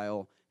of the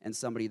aisle, and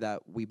somebody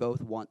that we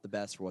both want the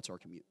best for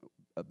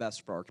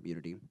best for our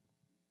community.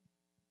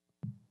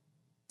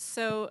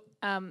 So,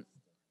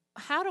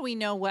 how do we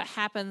know what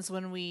happens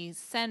when we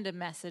send a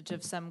message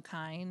of some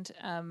kind?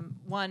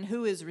 One,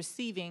 who is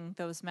receiving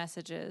those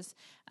messages?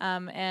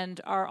 And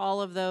are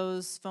all of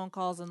those phone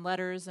calls and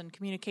letters and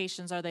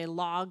communications, are they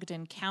logged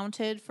and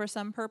counted for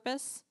some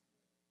purpose?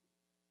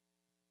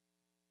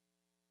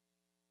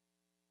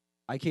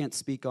 I can't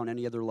speak on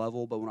any other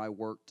level, but when I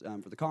worked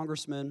for the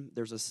congressman,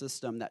 there's a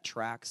system that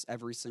tracks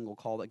every single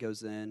call that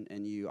goes in,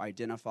 and you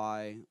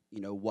identify,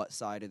 what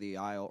side of the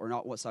aisle, or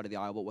not what side of the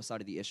aisle, but what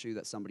side of the issue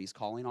that somebody's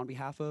calling on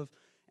behalf of.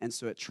 And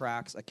so it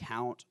tracks a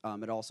count.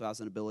 It also has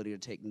an ability to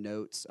take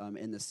notes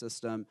in the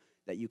system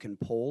that you can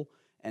pull.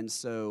 And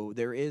so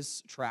there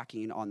is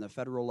tracking on the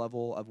federal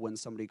level of when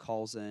somebody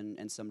calls in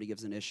and somebody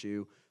gives an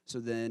issue. So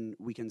then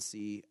we can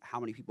see how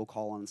many people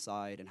call on one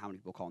side and how many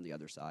people call on the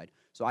other side.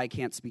 So I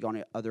can't speak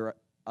on other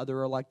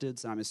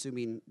electeds, and I'm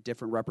assuming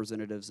different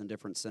representatives and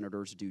different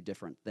senators do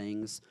different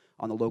things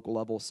on the local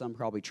level. Some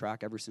probably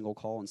track every single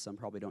call, and some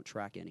probably don't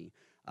track any.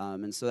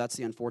 And so that's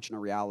the unfortunate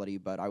reality,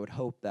 but I would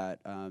hope that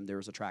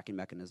there's a tracking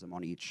mechanism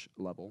on each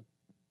level.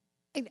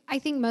 I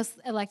think most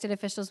elected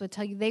officials would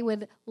tell you they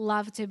would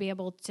love to be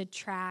able to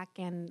track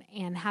and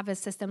have a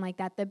system like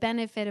that. The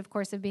benefit, of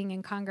course, of being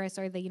in Congress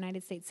or the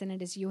United States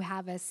Senate is you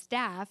have a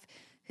staff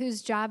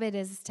whose job it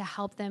is to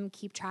help them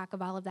keep track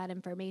of all of that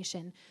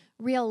information.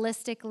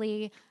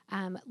 Realistically,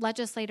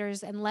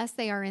 legislators, unless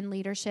they are in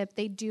leadership,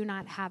 they do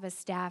not have a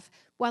staff.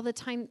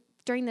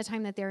 During the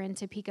time that they're in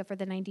Topeka for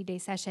the 90-day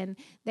session,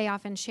 they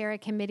often share a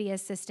committee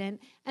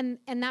assistant, and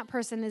that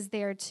person is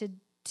there to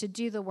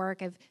do the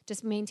work of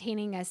just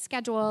maintaining a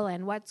schedule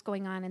and what's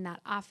going on in that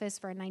office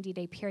for a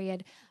 90-day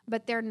period,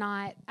 but they're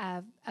not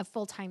a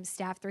full-time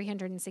staff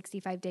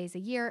 365 days a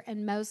year,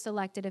 and most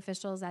elected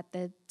officials at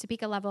the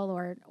Topeka level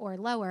or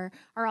lower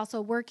are also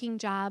working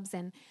jobs,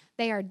 and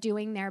they are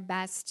doing their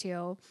best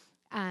to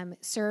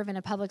serve in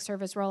a public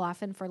service role,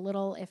 often for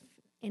little, if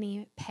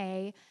any,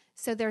 pay.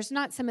 So there's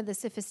not some of the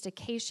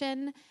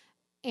sophistication,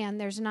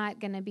 and there's not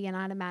going to be an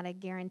automatic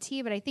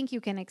guarantee, but I think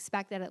you can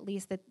expect that at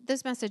least that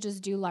those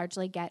messages do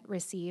largely get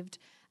received.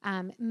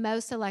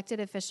 Most elected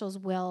officials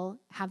will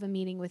have a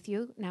meeting with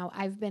you. Now,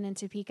 I've been in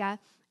Topeka,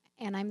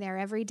 and I'm there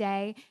every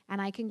day,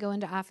 and I can go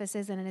into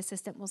offices, and an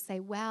assistant will say,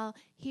 well,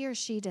 he or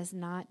she does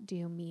not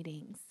do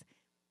meetings.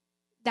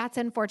 That's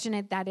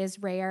unfortunate. That is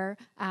rare.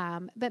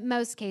 But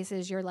most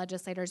cases, your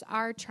legislators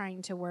are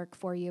trying to work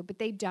for you, but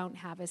they don't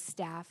have a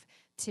staff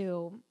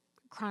to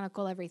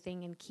chronicle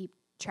everything and keep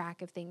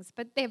track of things,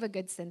 but they have a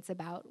good sense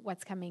about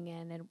what's coming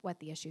in and what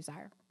the issues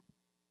are.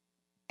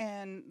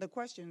 And the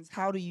question is,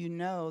 how do you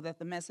know that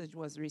the message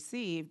was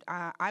received?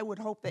 I would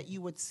hope that you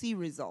would see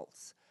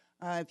results.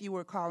 If you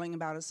were calling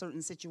about a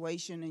certain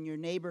situation in your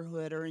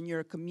neighborhood or in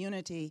your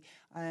community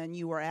and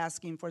you were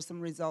asking for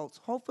some results,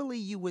 hopefully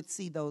you would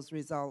see those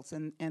results,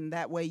 and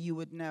that way you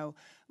would know.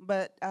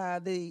 But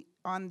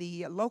on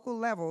the local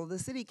level, the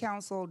city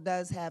council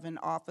does have an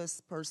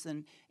office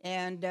person,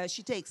 and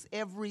she takes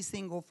every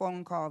single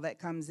phone call that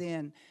comes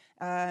in.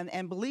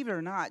 And believe it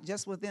or not,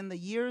 just within the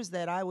years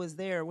that I was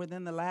there,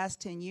 within the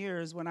last 10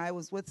 years when I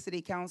was with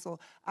city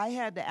council, I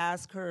had to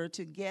ask her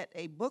to get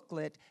a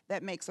booklet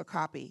that makes a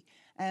copy.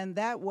 And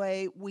that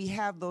way we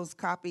have those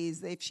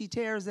copies. If she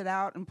tears it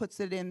out and puts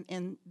it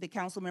in the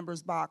council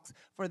member's box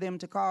for them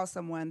to call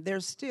someone,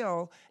 there's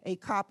still a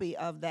copy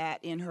of that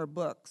in her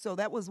book. So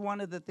that was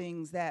one of the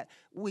things that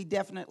we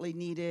definitely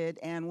needed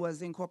and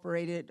was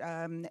incorporated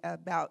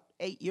about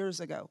 8 years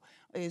ago,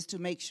 is to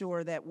make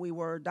sure that we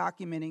were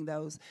documenting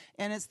those.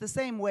 And it's the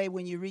same way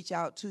when you reach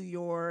out to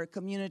your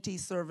community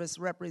service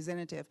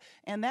representative.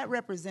 And that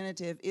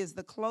representative is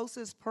the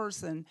closest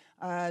person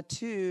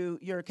to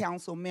your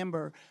council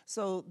member.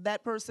 So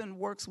that person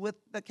works with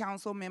the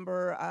council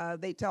member.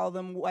 They tell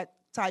them what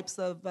types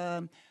of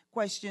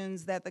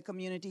questions that the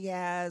community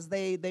has.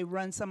 They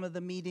run some of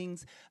the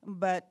meetings,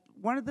 but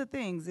one of the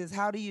things is,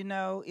 how do you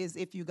know, is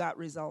if you got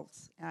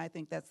results. And I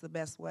think that's the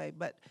best way.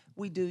 But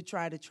we do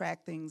try to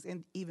track things,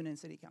 even in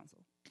city council.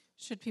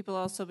 Should people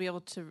also be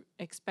able to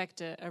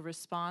expect a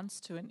response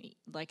to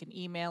like an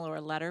email or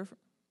a letter?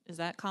 Is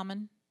that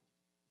common?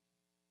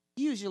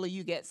 Usually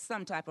you get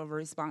some type of a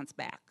response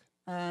back.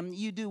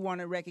 You do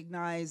want to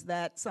recognize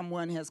that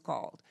someone has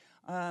called,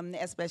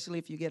 especially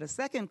if you get a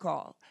second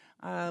call.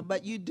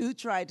 But you do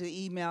try to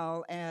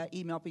email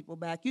people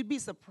back. You'd be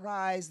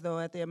surprised, though,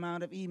 at the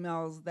amount of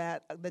emails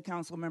that the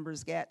council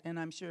members get, and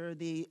I'm sure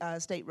the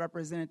state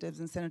representatives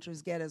and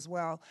senators get as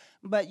well.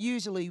 But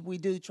usually we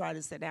do try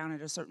to sit down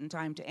at a certain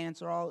time to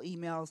answer all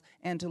emails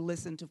and to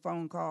listen to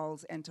phone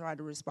calls and try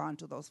to respond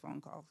to those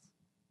phone calls.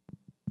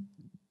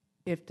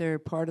 If they're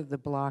part of the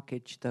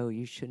blockage, though,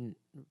 you shouldn't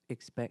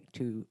expect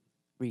to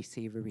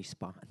receive a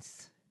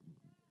response.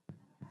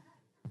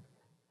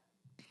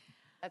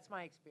 That's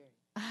my experience.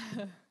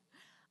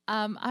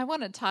 I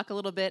want to talk a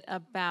little bit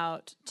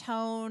about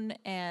tone,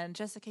 and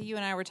Jessica, you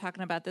and I were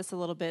talking about this a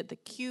little bit, the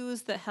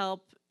cues that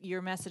help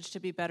your message to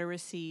be better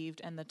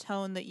received and the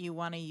tone that you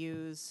want to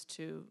use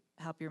to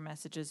help your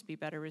messages be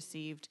better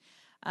received.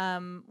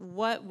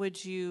 What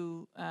would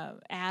you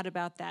add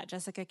about that?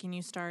 Jessica, can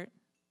you start?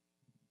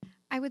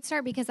 I would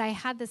start because I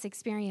had this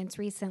experience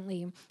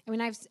recently. I mean,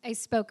 I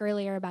spoke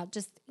earlier about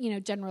just,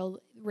 general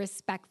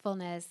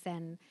respectfulness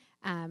and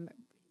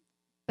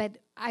but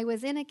I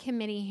was in a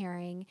committee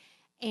hearing,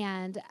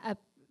 and a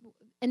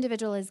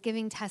individual is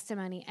giving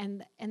testimony,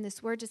 and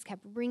this word just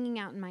kept ringing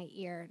out in my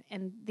ear,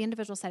 and the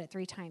individual said it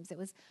 3 times. It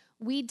was,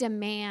 "We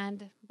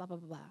demand, blah, blah,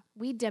 blah, blah.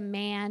 We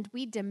demand,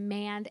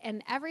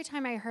 and every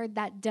time I heard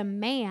that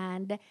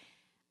demand,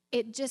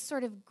 it just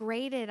sort of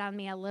grated on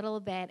me a little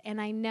bit, and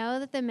I know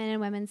that the men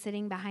and women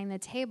sitting behind the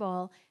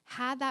table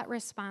had that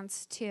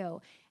response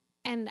too.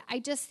 And I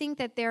just think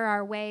that there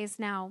are ways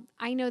now.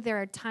 I know there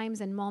are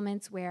times and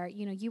moments where,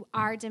 you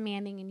are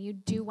demanding and you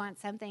do want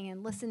something,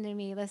 and listen to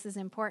me, this is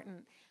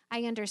important.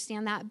 I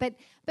understand that.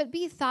 But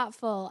be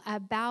thoughtful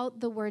about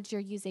the words you're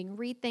using.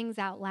 Read things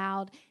out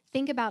loud.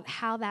 Think about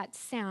how that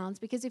sounds,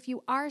 because if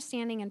you are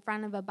standing in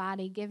front of a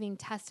body giving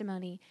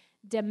testimony,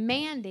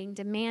 demanding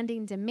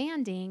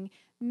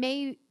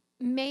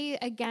may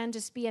again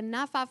just be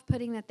enough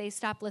off-putting that they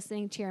stop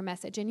listening to your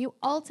message. And you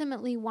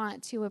ultimately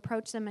want to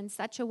approach them in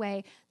such a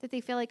way that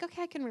they feel like,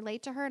 okay, I can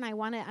relate to her and I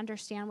want to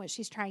understand what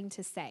she's trying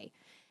to say.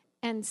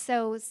 And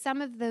so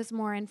some of those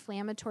more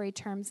inflammatory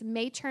terms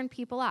may turn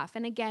people off.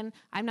 And again,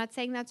 I'm not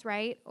saying that's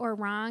right or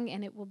wrong,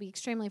 and it will be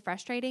extremely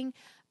frustrating,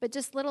 but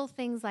just little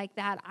things like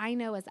that. I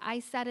know as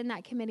I sat in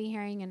that committee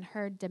hearing and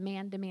heard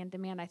demand,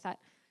 I thought,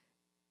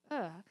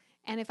 ugh.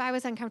 And if I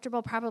was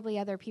uncomfortable, probably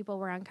other people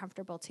were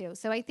uncomfortable too.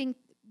 So I think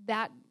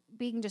that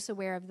being just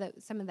aware of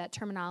some of that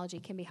terminology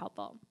can be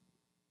helpful.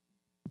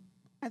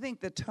 I think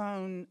the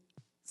tone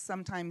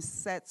sometimes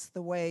sets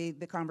the way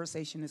the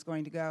conversation is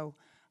going to go.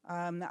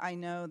 I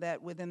know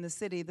that within the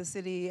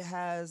city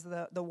has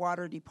the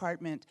water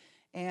department.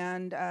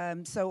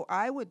 And so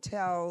I would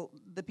tell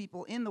the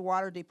people in the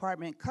water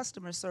department,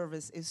 customer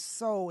service is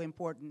so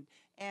important.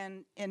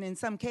 And in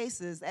some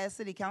cases, as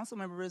city council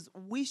members,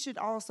 we should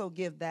also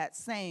give that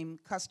same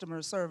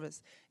customer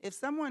service. If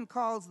someone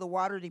calls the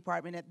water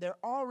department and they're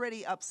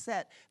already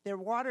upset, their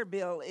water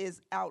bill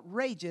is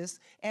outrageous,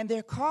 and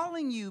they're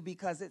calling you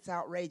because it's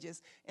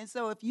outrageous. And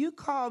so if you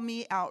call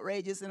me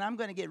outrageous and I'm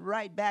going to get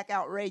right back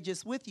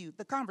outrageous with you,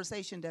 the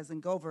conversation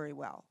doesn't go very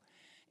well.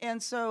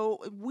 And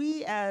so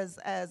we, as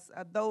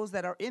those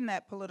that are in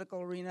that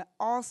political arena,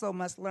 also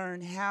must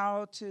learn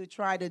how to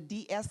try to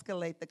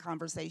de-escalate the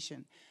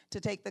conversation,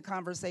 to take the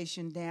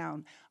conversation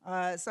down.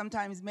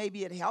 Sometimes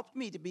maybe it helped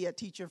me to be a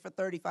teacher for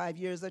 35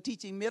 years or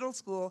teaching middle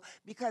school,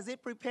 because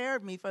it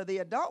prepared me for the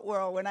adult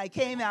world when I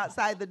came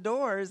outside the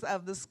doors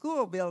of the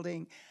school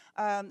building.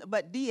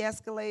 But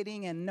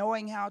de-escalating and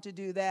knowing how to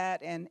do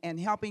that, and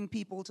helping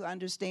people to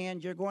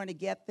understand you're going to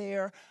get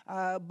there,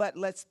 but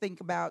let's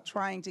think about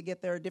trying to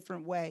get there a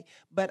different way.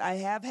 But I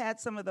have had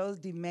some of those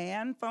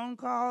demand phone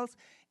calls,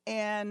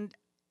 and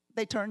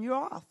they turn you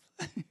off.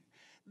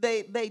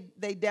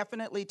 They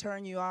definitely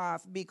turn you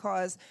off,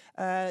 because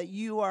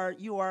you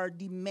are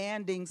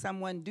demanding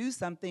someone do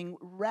something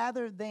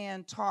rather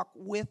than talk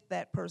with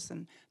that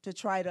person to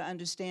try to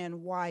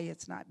understand why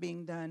it's not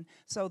being done.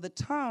 So the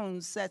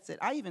tone sets it.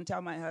 I even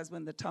tell my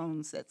husband the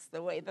tone sets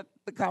the way that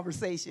the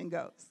conversation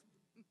goes.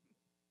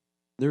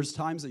 There's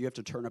times that you have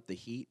to turn up the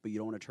heat, but you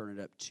don't want to turn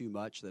it up too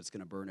much that's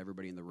going to burn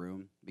everybody in the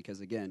room, because,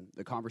 again,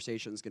 the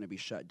conversation is going to be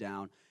shut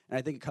down. And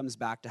I think it comes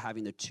back to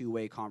having the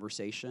two-way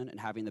conversation and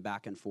having the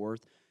back and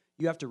forth.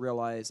 You have to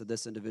realize that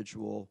this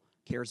individual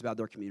cares about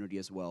their community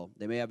as well.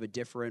 They may have a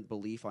different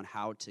belief on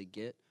how to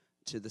get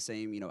to the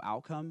same,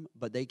 outcome,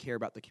 but they care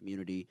about the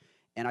community.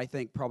 And I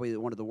think probably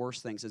one of the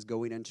worst things is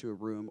going into a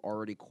room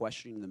already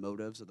questioning the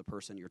motives of the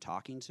person you're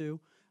talking to,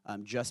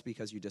 just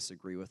because you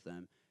disagree with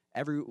them.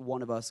 Every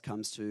one of us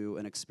comes to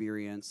an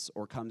experience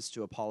or comes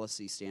to a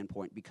policy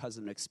standpoint because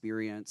of an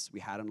experience we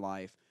had in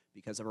life,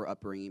 because of our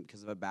upbringing,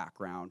 because of a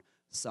background,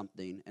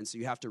 something. And so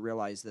you have to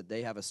realize that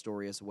they have a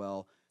story as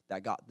well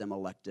that got them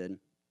elected.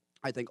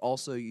 I think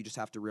also you just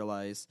have to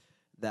realize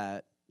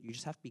that you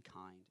just have to be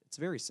kind. It's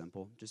very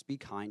simple. Just be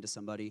kind to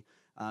somebody.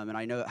 And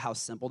I know how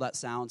simple that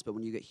sounds, but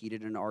when you get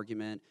heated in an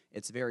argument,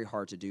 it's very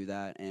hard to do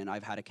that. And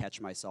I've had to catch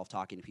myself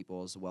talking to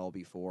people as well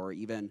before,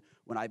 even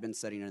when I've been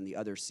sitting in the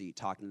other seat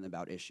talking to them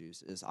about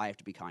issues, is I have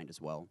to be kind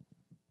as well.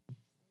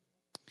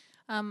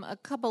 A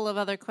couple of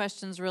other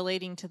questions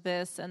relating to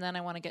this, and then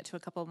I want to get to a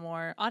couple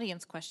more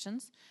audience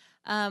questions.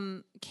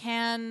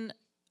 Can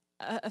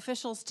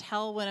officials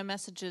tell when a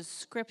message is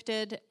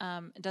scripted?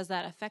 Does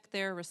that affect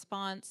their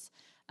response?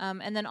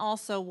 And then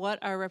also, what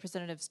are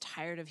representatives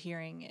tired of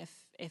hearing,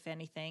 if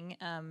anything?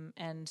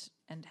 And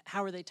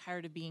how are they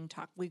tired of being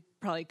talked? We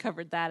probably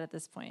covered that at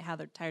this point, how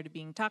they're tired of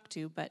being talked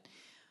to. But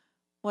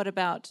what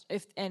about,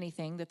 if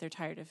anything, that they're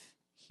tired of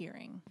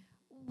hearing?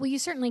 Well, you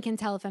certainly can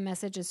tell if a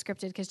message is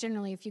scripted, because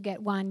generally if you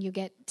get 1, you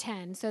get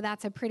 10. So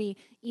that's a pretty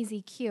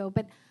easy cue.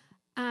 But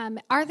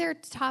are there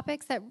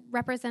topics that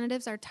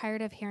representatives are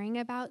tired of hearing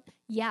about?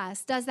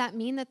 Yes. Does that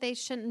mean that they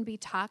shouldn't be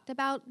talked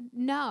about?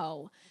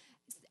 No.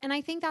 And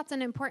I think that's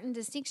an important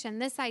distinction.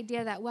 This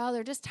idea that, well,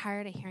 they're just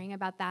tired of hearing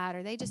about that,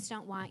 or they just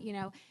don't want,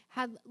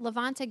 had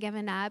Levanta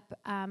given up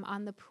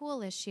on the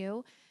pool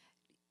issue,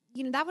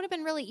 that would have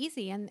been really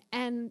easy.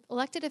 And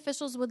elected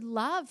officials would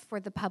love for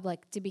the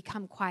public to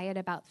become quiet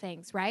about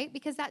things, right?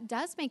 Because that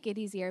does make it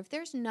easier. If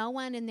there's no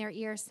one in their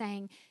ear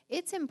saying,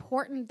 it's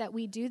important that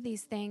we do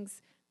these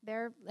things,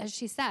 they're, as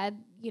she said,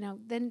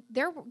 then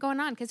they're going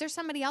on because there's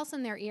somebody else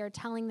in their ear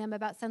telling them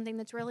about something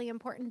that's really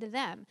important to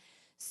them.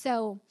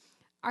 So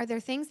are there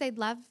things they'd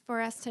love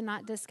for us to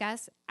not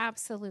discuss?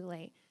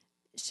 Absolutely.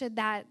 Should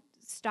that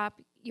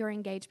stop your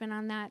engagement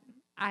on that?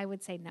 I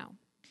would say no.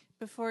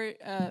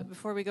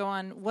 Before we go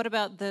on, what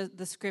about the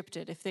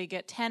scripted? If they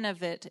get 10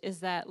 of it, is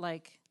that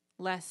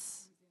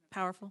less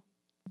powerful?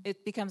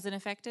 It becomes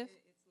ineffective? It's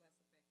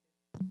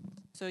less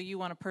effective. So you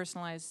want to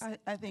personalize?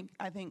 I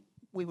think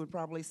we would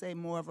probably say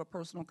more of a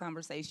personal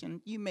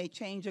conversation. You may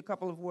change a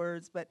couple of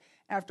words, but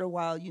after a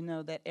while, you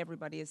know that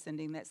everybody is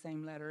sending that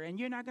same letter, and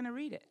you're not going to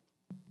read it.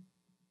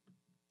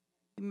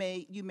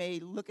 You may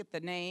look at the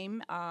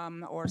name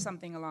or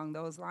something along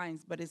those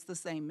lines, but it's the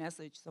same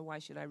message, so why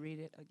should I read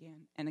it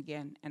again and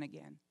again and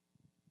again?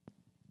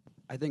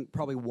 I think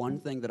probably one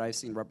thing that I've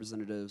seen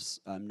representatives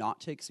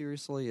not take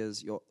seriously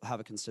is you'll have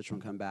a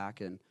constituent come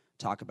back and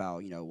talk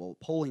about, well,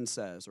 polling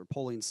says,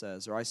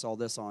 or I saw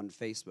this on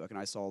Facebook, and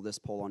I saw this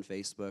poll on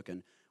Facebook,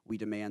 and we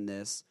demand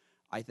this.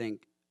 I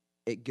think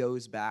it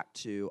goes back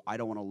to, I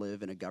don't want to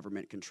live in a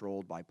government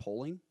controlled by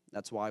polling.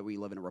 That's why we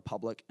live in a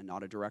republic and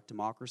not a direct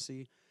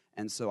democracy.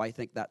 And so I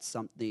think that's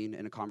something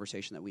in a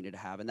conversation that we need to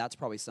have. And that's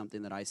probably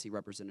something that I see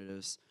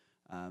representatives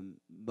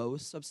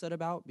most upset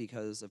about,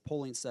 because if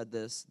polling said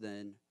this,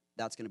 then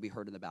that's going to be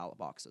heard in the ballot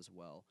box as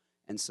well.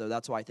 And so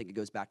that's why I think it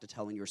goes back to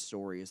telling your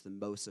story is the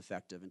most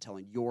effective, and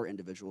telling your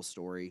individual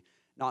story,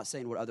 not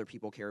saying what other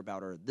people care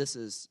about, or this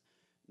is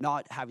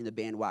not having the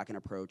bandwagon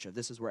approach of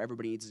this is where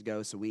everybody needs to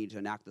go, so we need to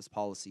enact this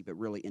policy, but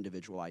really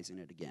individualizing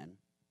it again.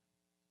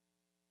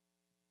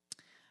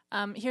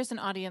 Here's an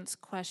audience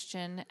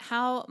question.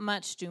 How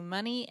much do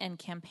money and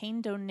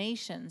campaign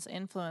donations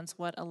influence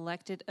what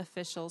elected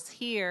officials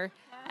hear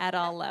at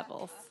all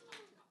levels?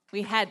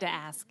 We had to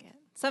ask it.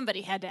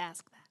 Somebody had to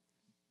ask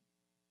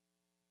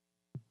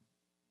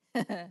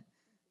that.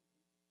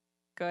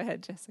 Go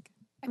ahead, Jessica.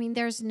 I mean,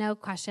 there's no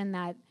question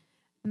that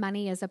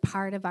money is a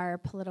part of our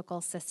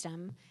political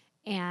system,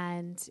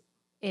 and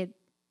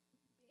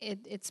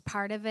it's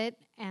part of it,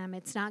 and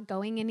it's not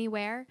going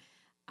anywhere.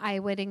 I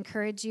would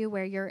encourage you,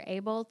 where you're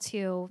able,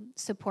 to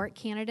support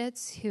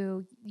candidates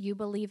who you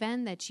believe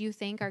in, that you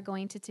think are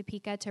going to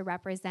Topeka to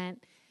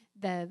represent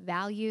the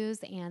values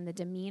and the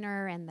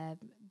demeanor and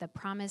the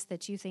promise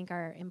that you think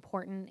are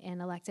important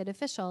in elected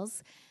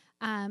officials.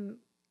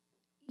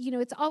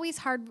 It's always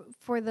hard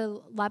for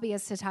the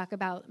lobbyists to talk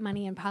about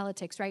money in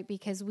politics, right?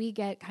 Because we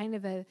get kind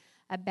of a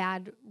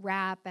bad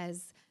rap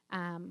as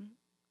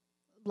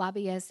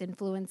lobbyists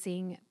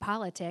influencing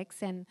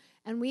politics, and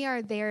we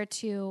are there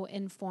to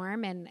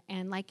inform,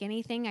 and like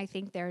anything, I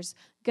think there's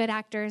good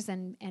actors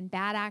and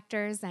bad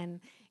actors, and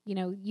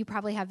you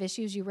probably have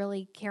issues you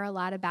really care a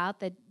lot about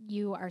that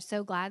you are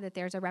so glad that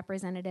there's a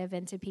representative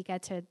in Topeka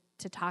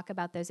to talk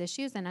about those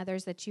issues, and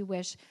others that you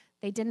wish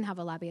they didn't have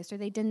a lobbyist or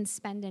they didn't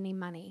spend any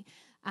money.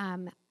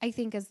 I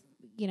think as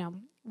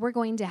we're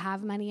going to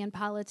have money in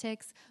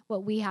politics,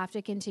 what we have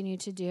to continue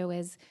to do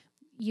is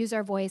use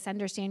our voice,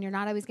 understand you're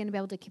not always going to be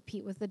able to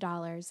compete with the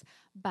dollars,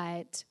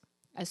 but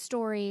a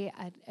story,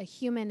 a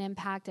human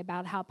impact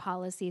about how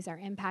policies are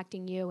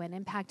impacting you and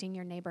impacting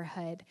your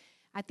neighborhood.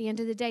 At the end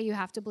of the day, you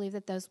have to believe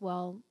that those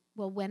will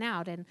win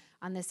out. And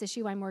on this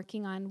issue I'm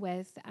working on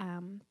with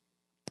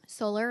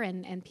solar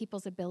and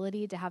people's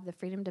ability to have the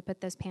freedom to put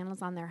those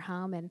panels on their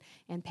home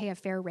and pay a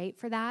fair rate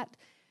for that,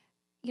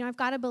 I've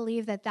got to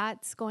believe that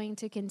that's going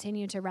to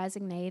continue to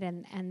resonate,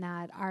 and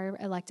that our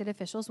elected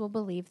officials will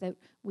believe that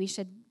we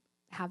should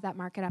have that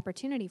market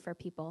opportunity for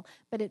people.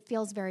 But it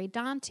feels very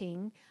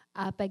daunting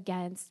up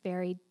against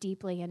very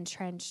deeply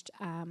entrenched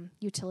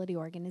utility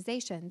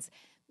organizations.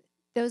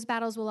 those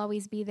battles will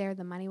always be there.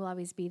 The money will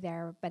always be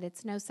there, but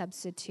it's no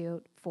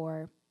substitute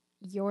for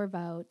your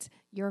vote,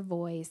 your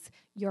voice,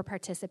 your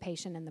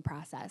participation in the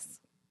process.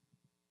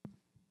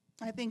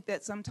 I think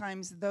that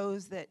sometimes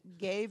those that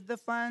gave the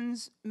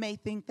funds may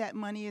think that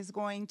money is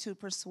going to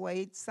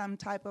persuade some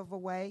type of a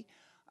way.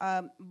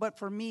 But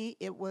for me,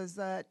 it was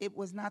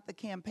not the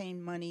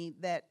campaign money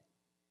that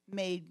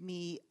made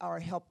me or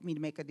helped me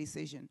to make a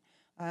decision.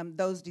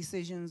 Those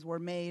decisions were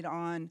made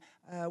on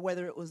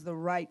whether it was the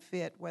right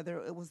fit, whether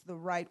it was the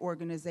right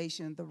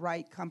organization, the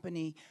right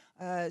company.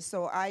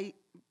 So I,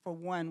 for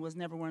one, was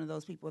never one of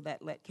those people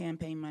that let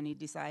campaign money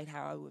decide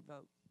how I would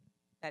vote.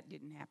 That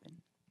didn't happen.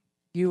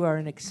 You are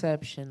an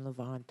exception,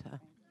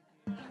 Levanta.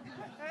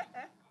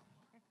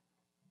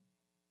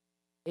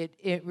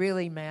 It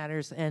really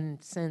matters, and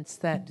since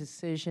that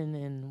decision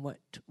in, what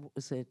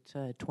was it,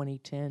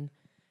 2010,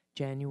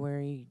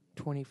 January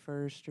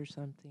 21st or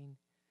something,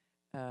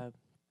 I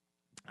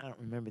don't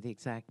remember the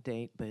exact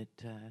date, but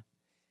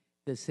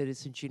the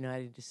Citizens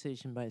United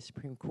decision by the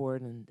Supreme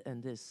Court and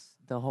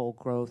the whole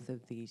growth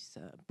of these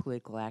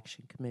political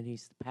action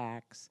committees, the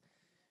PACs,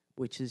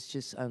 which is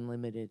just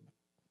unlimited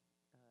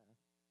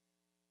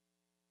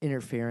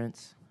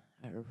interference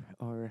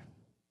or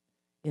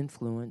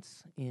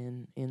influence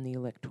in the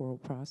electoral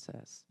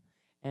process.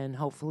 And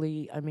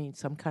hopefully, I mean,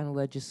 some kind of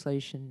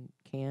legislation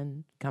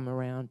can come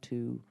around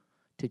to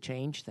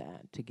change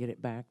that, to get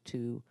it back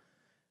to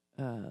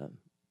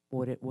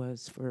what it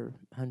was for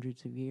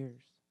hundreds of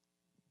years.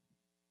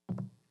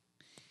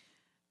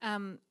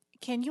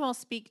 Can you all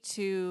speak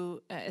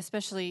to,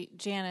 especially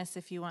Janice,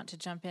 if you want to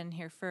jump in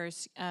here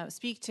first,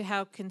 speak to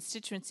how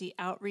constituency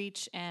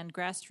outreach and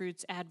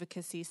grassroots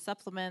advocacy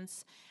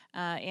supplements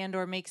and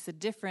or makes a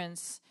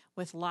difference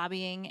with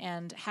lobbying,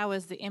 and how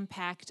is the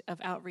impact of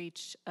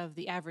outreach of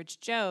the average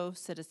Joe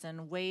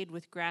citizen weighed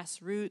with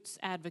grassroots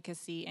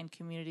advocacy and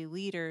community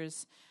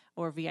leaders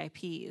or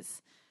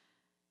VIPs?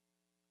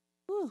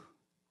 Whew.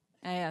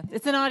 Yeah,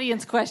 it's an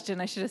audience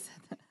question. I should have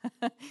said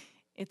that.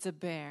 It's a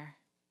bear.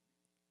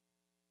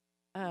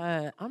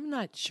 I'm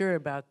not sure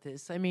about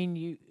this. I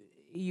mean,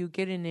 you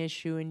get an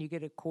issue and you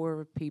get a core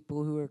of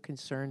people who are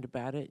concerned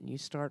about it, and you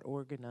start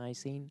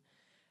organizing,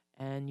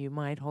 and you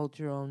might hold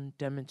your own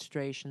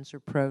demonstrations or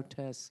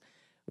protests.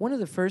 One of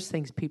the first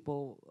things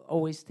people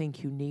always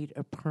think you need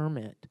a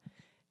permit,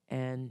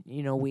 and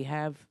we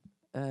have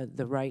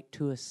the right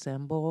to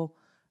assemble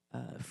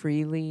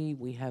freely.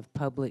 We have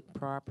public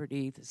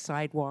property. The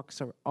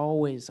sidewalks are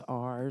always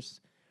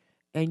ours,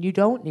 and you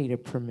don't need a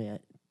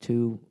permit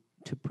to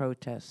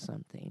protest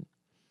something.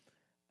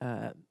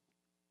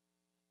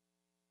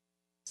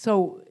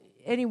 So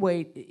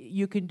anyway,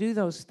 you can do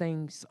those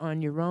things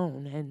on your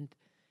own, and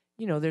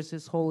there's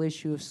this whole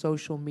issue of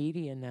social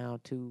media now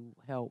to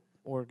help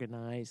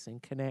organize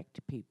and connect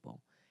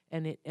people,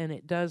 and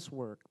it does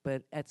work.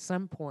 But at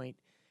some point,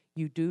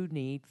 you do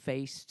need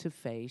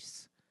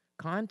face-to-face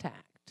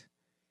contact.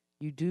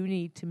 You do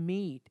need to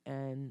meet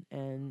and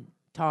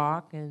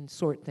talk and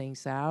sort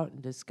things out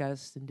and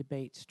discuss and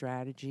debate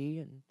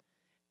strategy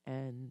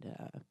and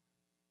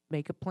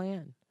make a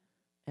plan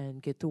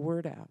and get the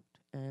word out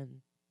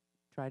and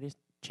try to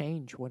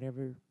change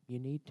whatever you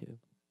need to.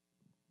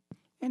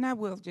 And I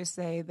will just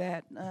say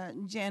that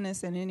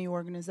Janice and any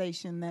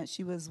organization that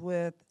she was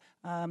with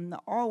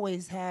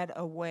always had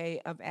a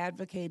way of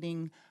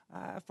advocating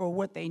for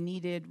what they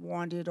needed,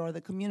 wanted, or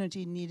the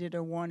community needed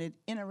or wanted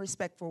in a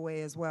respectful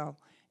way as well.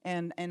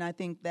 And I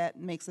think that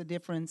makes a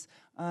difference.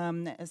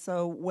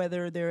 So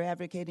whether they're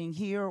advocating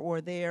here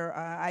or there,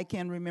 I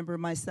can remember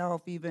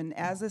myself even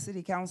as a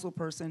city council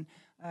person,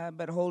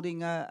 but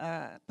holding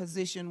a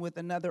position with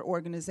another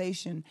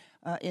organization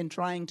in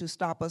trying to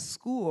stop a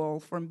school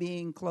from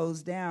being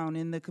closed down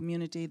in the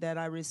community that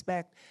I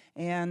respect.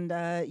 And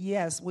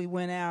yes, we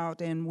went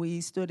out and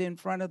we stood in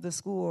front of the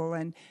school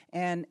and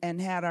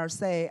had our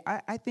say.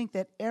 I think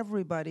that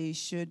everybody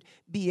should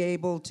be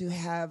able to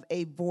have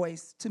a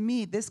voice. To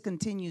me, this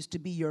continues to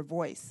be your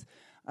voice.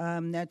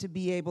 To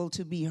be able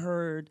to be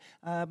heard,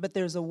 but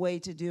there's a way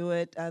to do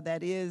it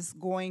that is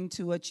going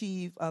to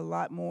achieve a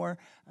lot more.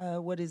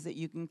 What is it?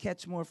 You can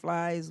catch more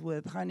flies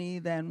with honey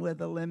than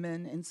with a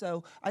lemon. And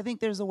so I think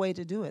there's a way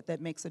to do it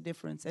that makes a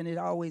difference, and it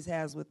always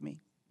has with me.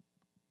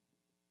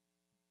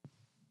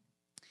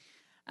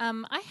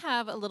 I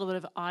have a little bit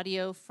of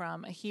audio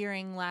from a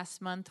hearing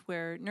last month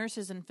where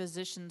nurses and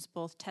physicians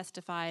both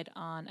testified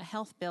on a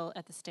health bill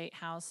at the State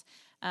House.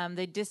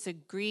 They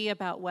disagree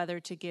about whether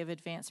to give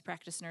advanced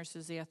practice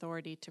nurses the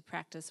authority to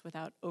practice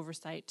without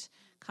oversight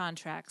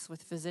contracts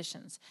with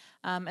physicians.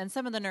 And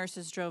some of the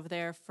nurses drove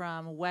there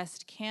from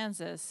West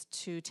Kansas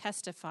to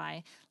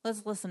testify.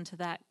 Let's listen to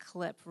that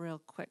clip real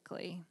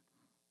quickly.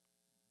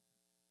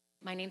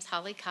 My name's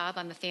Holly Cobb.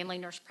 I'm a family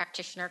nurse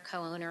practitioner,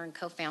 co-owner, and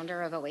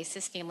co-founder of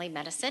Oasis Family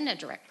Medicine, a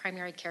direct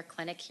primary care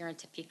clinic here in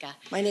Topeka.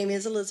 My name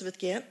is Elizabeth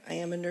Gant. I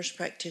am a nurse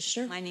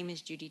practitioner. My name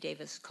is Judy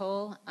Davis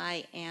Cole.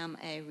 I am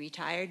a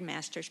retired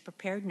master's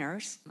prepared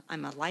nurse.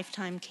 I'm a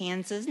lifetime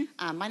Kansan.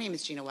 My name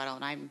is Gina Weddle,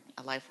 and I'm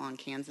a lifelong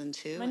Kansan,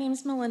 too. My name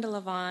is Melinda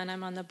Levon.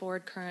 I'm on the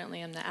board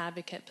currently. I'm the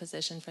advocate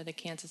position for the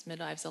Kansas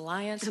Midwives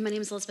Alliance. My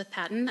name is Elizabeth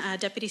Patton,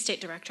 Deputy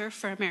State Director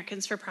for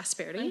Americans for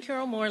Prosperity. I'm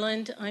Carol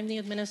Moreland. I'm the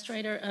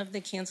administrator of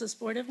the Kansas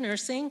Board of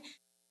Nursing.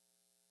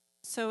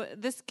 So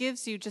this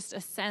gives you just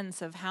a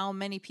sense of how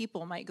many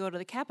people might go to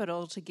the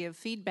Capitol to give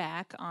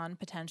feedback on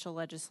potential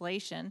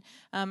legislation.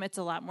 It's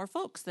a lot more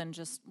folks than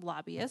just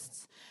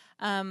lobbyists.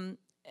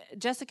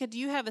 Jessica, do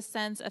you have a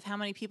sense of how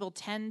many people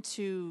tend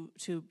to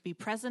be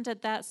present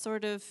at that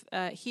sort of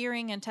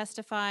hearing and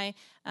testify?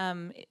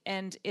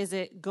 And is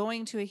it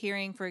going to a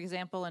hearing, for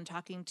example, and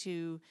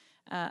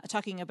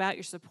talking about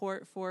your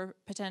support for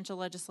potential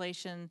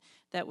legislation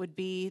that would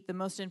be the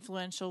most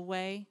influential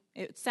way?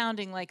 It's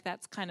sounding like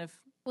that's kind of...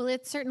 Well,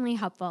 it's certainly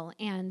helpful.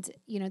 And,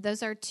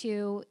 those are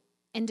two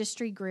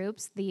industry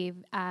groups, the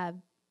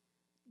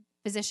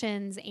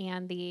physicians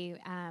and the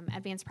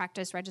advanced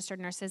practice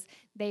registered nurses.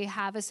 They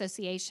have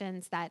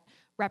associations that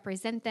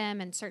represent them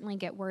and certainly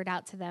get word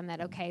out to them that,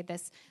 okay,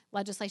 this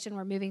legislation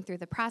we're moving through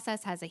the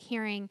process has a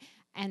hearing,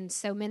 and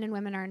so men and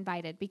women are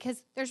invited.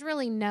 Because there's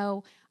really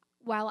no,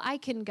 while I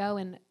can go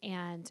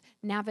and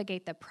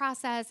navigate the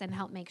process and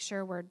help make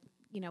sure we're,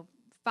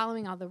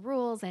 following all the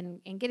rules and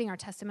getting our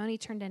testimony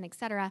turned in, et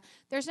cetera,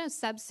 there's no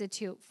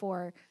substitute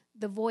for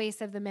the voice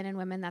of the men and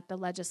women that the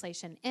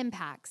legislation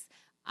impacts.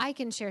 I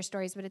can share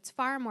stories, but it's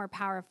far more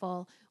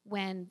powerful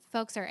when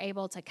folks are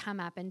able to come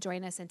up and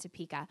join us in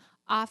Topeka.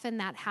 Often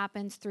that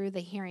happens through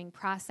the hearing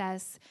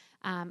process.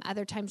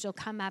 Other times you'll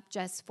come up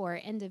just for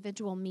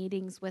individual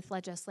meetings with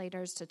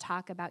legislators to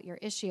talk about your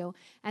issue.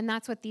 And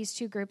that's what these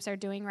two groups are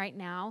doing right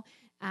now.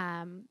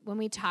 When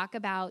we talk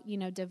about,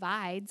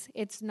 divides,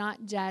 it's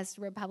not just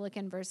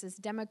Republican versus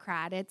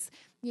Democrat. It's,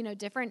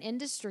 different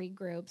industry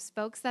groups,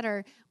 folks that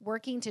are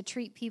working to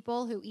treat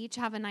people who each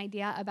have an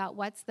idea about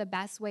what's the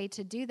best way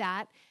to do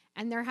that.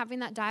 And they're having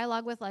that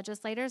dialogue with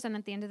legislators. And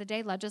at the end of the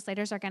day,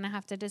 legislators are going to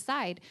have to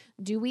decide,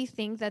 do we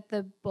think that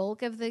the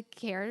bulk of the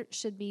care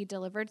should be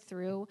delivered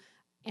through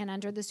and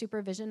under the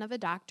supervision of a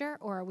doctor,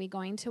 or are we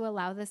going to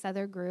allow this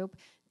other group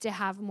to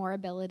have more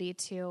ability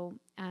to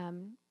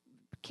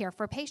care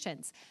for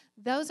patients?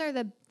 Those are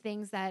the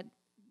things that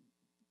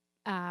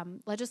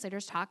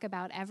legislators talk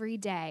about every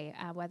day,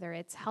 whether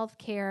it's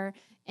healthcare,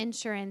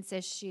 insurance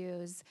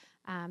issues.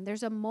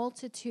 There's a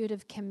multitude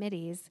of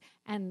committees,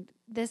 and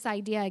this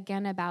idea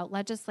again about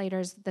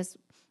legislators,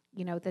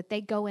 that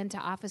they go into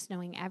office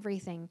knowing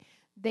everything.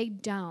 They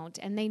don't,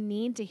 and they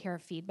need to hear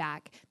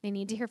feedback. They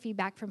need to hear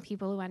feedback from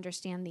people who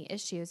understand the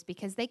issues,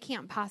 because they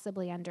can't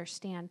possibly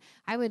understand.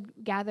 I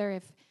would gather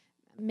if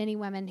many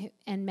women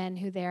and men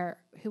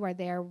who are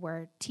there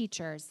were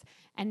teachers,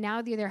 and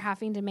now they're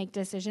having to make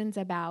decisions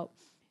about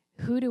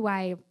who do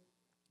I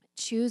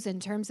choose in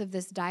terms of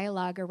this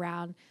dialogue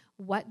around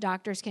what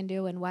doctors can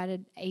do and what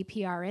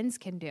APRNs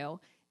can do.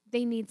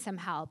 They need some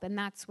help, and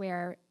that's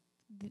where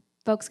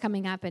folks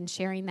coming up and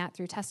sharing that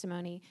through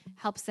testimony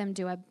helps them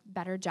do a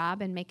better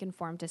job and make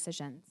informed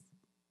decisions.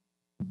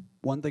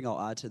 One thing I'll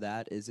add to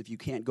that is if you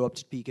can't go up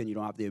to Topeka and you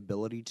don't have the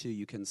ability to,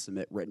 you can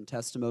submit written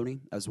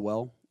testimony as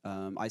well.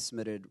 I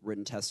submitted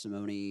written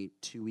testimony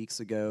 2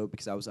 weeks ago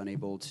because I was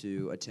unable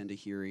to attend a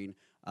hearing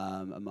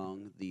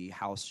among the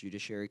House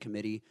Judiciary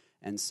Committee,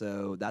 and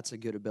so that's a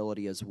good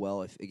ability as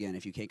well. If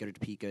you can't go to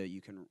Topeka,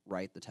 you can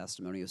write the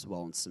testimony as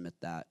well and submit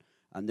that.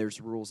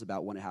 There's rules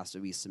about when it has to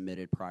be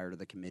submitted prior to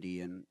the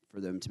committee and for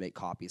them to make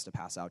copies to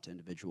pass out to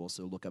individuals,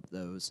 so look up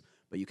those,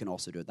 but you can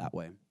also do it that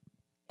way.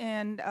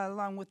 And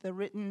along with the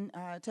written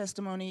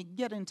testimony,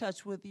 get in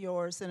touch with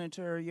your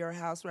senator, your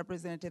House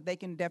representative. They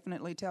can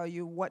definitely tell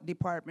you what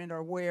department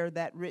or where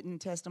that written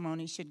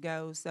testimony should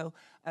go. So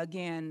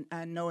again,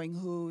 knowing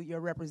who your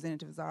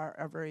representatives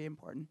are very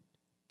important.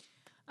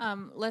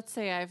 Let's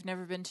say I've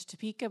never been to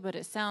Topeka, but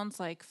it sounds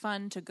like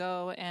fun to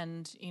go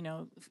and,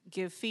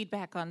 give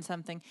feedback on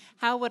something.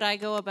 How would I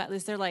go about,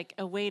 is there like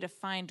a way to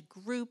find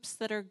groups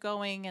that are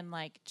going and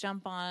like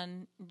jump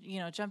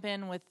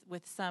in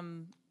with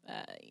some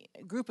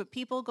group of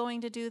people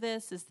going to do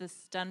this? Is this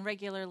done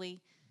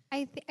regularly?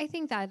 I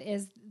think that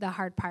is the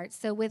hard part.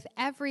 So with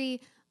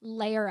every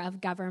layer of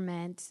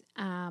government,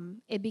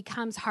 it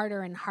becomes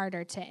harder and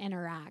harder to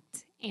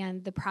interact,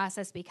 and the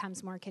process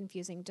becomes more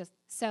confusing.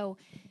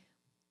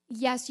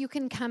 Yes, you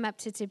can come up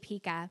to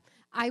Topeka.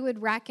 I would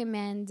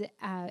recommend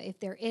if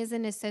there is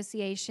an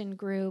association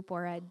group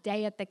or a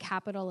day at the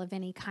Capitol of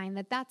any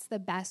kind, that's the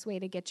best way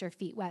to get your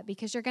feet wet,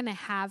 because you're going to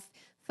have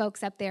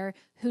folks up there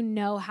who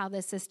know how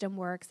the system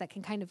works, that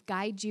can kind of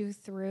guide you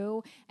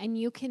through, and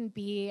you can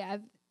be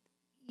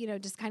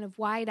just kind of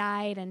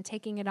wide-eyed and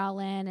taking it all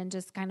in and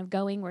just kind of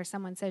going where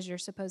someone says you're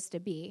supposed to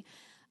be.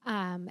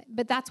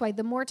 But that's why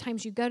the more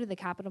times you go to the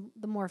Capitol,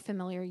 the more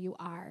familiar you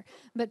are.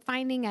 But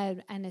finding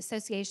an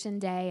association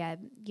day,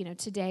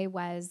 today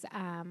was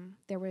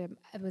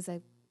it was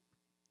a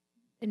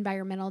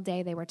environmental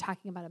day. They were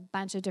talking about a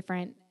bunch of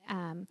different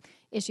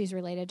issues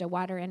related to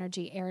water,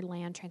 energy, air,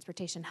 land,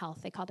 transportation, health.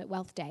 They called it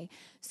Wealth Day.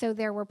 So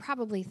there were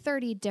probably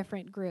 30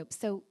 different groups.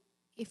 So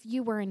if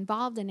you were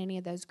involved in any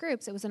of those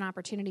groups, it was an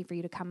opportunity for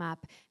you to come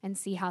up and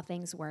see how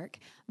things work.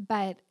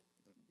 But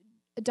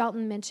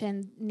Dalton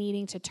mentioned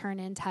needing to turn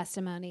in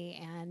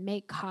testimony and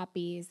make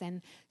copies.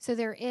 And so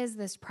there is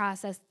this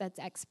process that's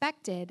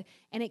expected,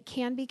 and it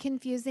can be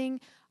confusing.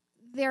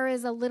 There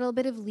is a little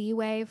bit of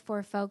leeway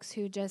for folks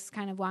who just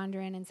kind of wander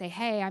in and say,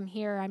 hey, I'm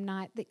here, I'm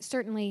not.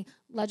 Certainly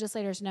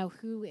legislators know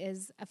who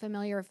is a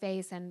familiar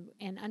face and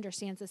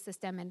understands the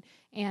system,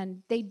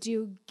 and they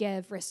do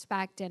give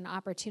respect and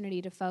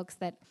opportunity to folks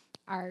that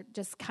are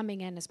just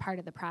coming in as part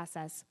of the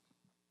process.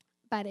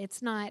 But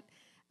it's not,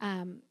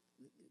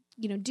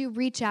 do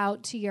reach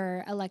out to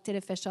your elected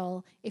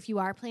official if you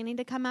are planning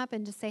to come up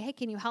and just say, hey,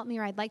 can you help me,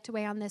 or I'd like to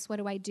weigh on this, what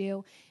do I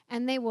do?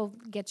 And they will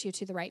get you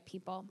to the right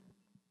people.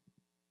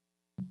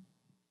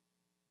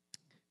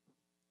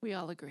 We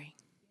all agree.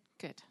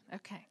 Good.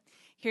 Okay.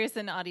 Here's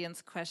an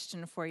audience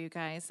question for you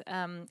guys.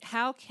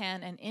 How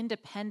can an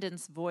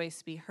independent's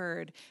voice be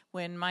heard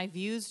when my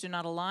views do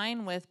not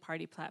align with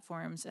party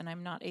platforms and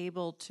I'm not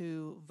able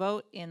to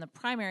vote in the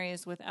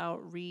primaries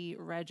without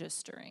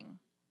re-registering?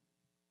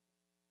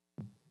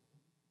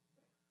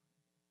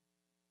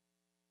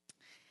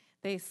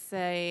 They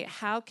say,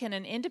 how can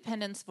an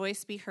independent's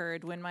voice be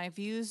heard when my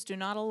views do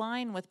not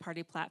align with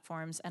party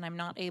platforms and I'm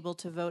not able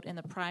to vote in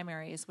the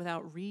primaries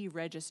without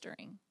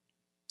re-registering?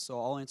 So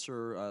I'll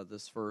answer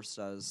this first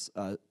as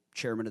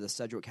chairman of the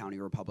Sedgwick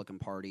County Republican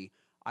Party.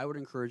 I would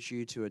encourage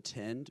you to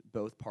attend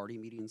both party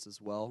meetings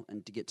as well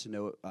and to get to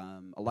know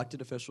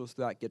elected officials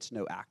through that, get to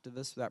know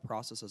activists through that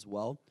process as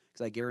well,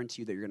 because I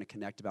guarantee you that you're going to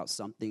connect about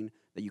something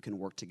that you can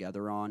work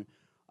together on.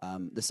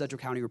 The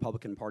Sedgwick County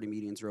Republican Party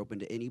meetings are open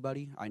to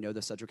anybody. I know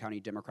the Sedgwick County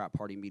Democrat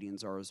Party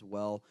meetings are as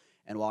well.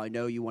 And while I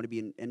know you want to be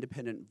an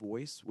independent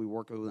voice, we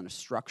work within a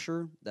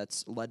structure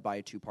that's led by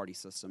a two-party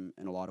system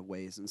in a lot of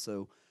ways. And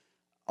so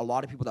a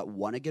lot of people that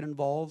want to get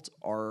involved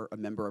are a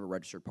member of a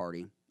registered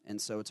party. And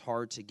so it's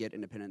hard to get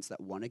independents that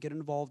want to get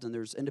involved. And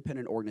there's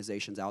independent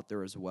organizations out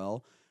there as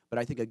well. But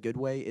I think a good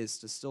way is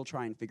to still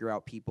try and figure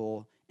out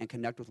people and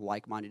connect with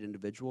like-minded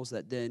individuals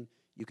that then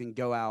you can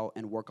go out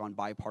and work on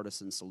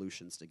bipartisan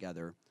solutions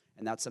together.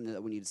 And that's something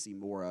that we need to see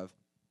more of,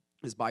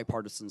 is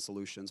bipartisan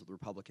solutions with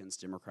Republicans,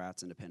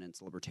 Democrats,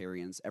 Independents,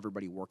 Libertarians,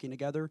 everybody working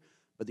together.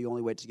 But the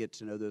only way to get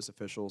to know those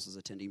officials is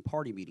attending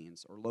party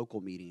meetings or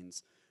local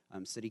meetings,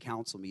 city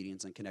council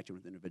meetings, and connecting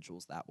with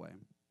individuals that way.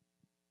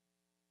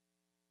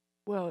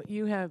 Well,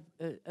 you have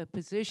a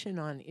position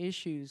on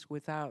issues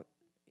without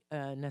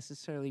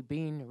necessarily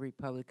being a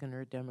Republican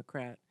or a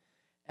Democrat.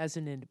 As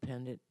an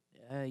independent,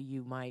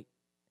 you might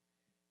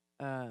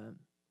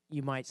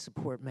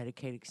support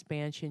Medicaid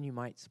expansion. You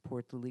might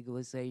support the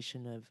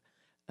legalization of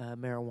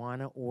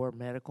marijuana or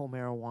medical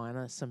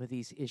marijuana, some of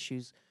these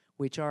issues,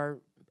 which are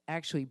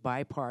actually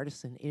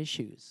bipartisan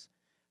issues.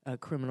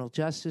 Criminal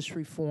justice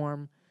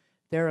reform.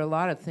 There are a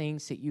lot of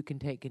things that you can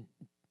take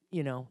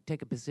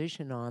a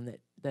position on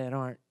that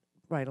aren't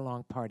right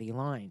along party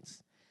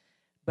lines.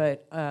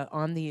 But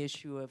on the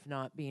issue of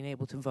not being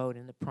able to vote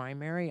in the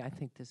primary, I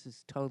think this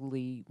is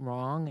totally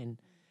wrong, and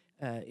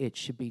it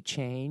should be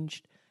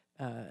changed.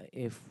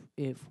 If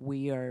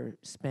we are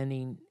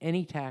spending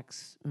any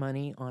tax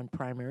money on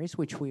primaries,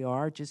 which we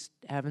are, just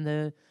having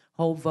the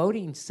whole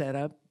voting set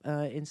up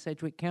in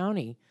Sedgwick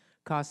County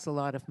costs a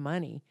lot of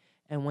money.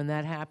 And when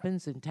that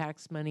happens and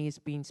tax money is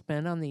being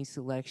spent on these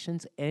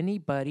elections,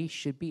 anybody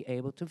should be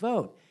able to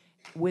vote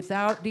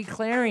without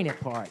declaring a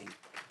party.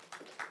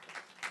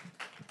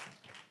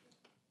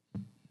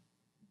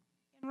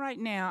 Right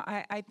now,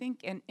 I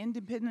think an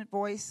independent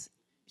voice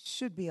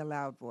should be a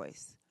loud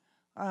voice.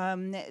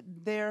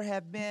 There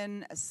have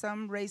been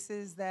some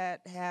races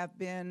that have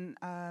been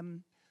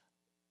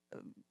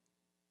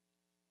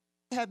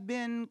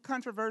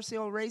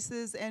controversial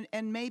races,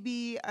 and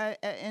maybe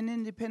an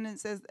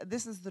independent says,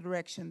 this is the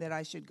direction that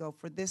I should go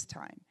for this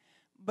time.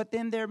 But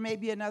then there may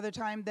be another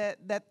time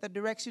that the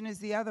direction is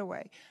the other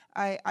way.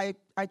 I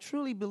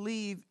truly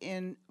believe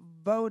in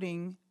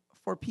voting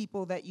for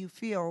people that you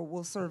feel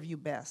will serve you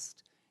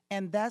best.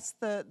 And that's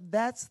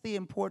the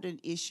important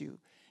issue.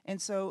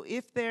 And so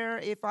if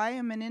I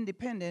am an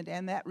independent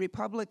and that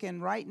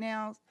Republican right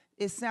now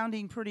is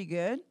sounding pretty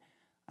good,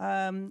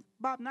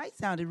 Bob Knight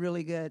sounded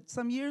really good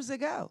some years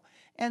ago.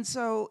 And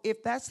so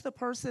if that's the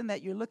person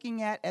that you're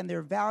looking at and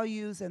their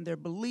values and their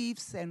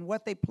beliefs and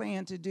what they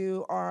plan to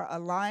do are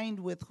aligned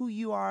with who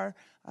you are,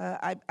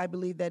 I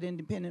believe that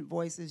independent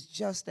voice is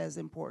just as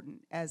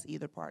important as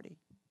either party.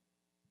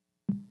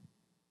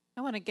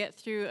 I want to get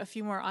through a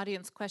few more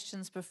audience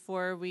questions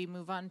before we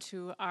move on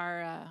to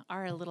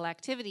our little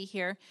activity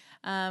here.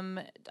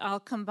 I'll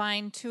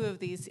combine two of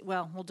these.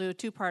 Well, we'll do a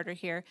two-parter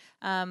here.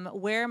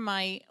 Where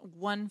might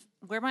one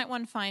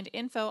find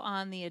info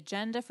on the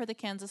agenda for the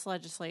Kansas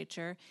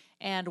legislature,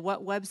 and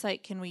what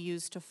website can we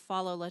use to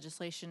follow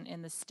legislation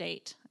in the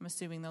state? I'm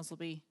assuming those will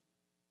be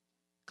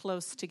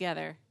close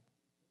together.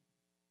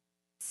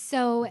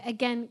 So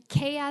again,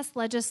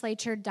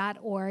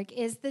 kslegislature.org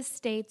is the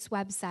state's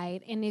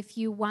website, and if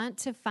you want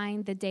to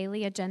find the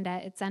daily agenda,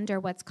 it's under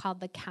what's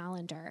called the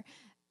calendar.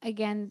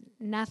 Again,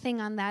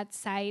 nothing on that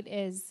site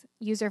is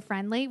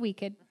user-friendly. We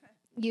could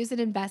use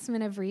an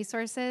investment of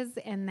resources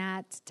in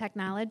that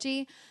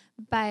technology,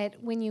 but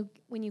when you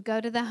go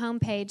to the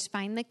homepage,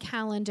 find the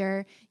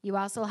calendar. You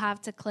also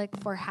have to click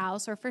for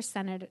House or for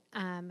Senate.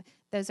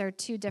 Those are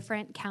two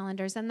different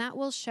calendars, and that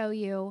will show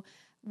you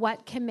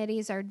what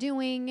committees are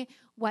doing,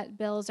 what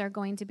bills are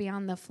going to be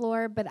on the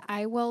floor. But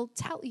I will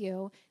tell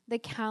you, the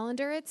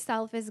calendar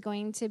itself is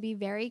going to be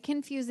very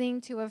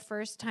confusing to a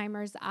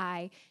first-timer's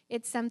eye.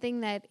 It's something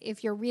that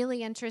if you're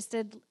really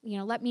interested,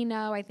 let me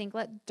know.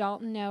 Let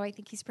Dalton know. I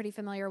think he's pretty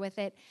familiar with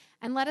it.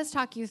 And let us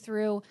talk you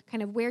through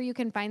kind of where you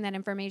can find that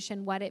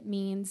information, what it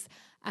means.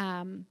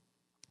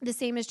 The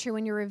same is true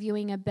when you're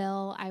reviewing a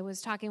bill. I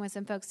was talking with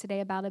some folks today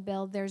about a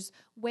bill. There's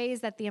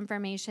ways that the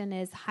information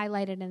is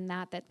highlighted in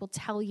that will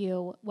tell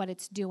you what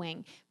it's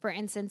doing. For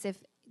instance, if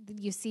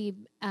you see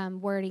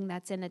wording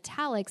that's in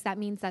italics, that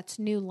means that's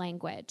new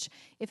language.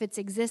 If it's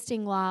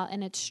existing law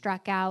and it's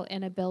struck out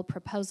in a bill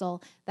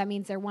proposal, that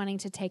means they're wanting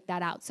to take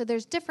that out. So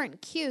there's different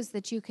cues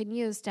that you can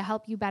use to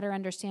help you better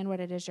understand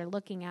what it is you're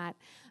looking at.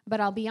 But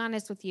I'll be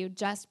honest with you,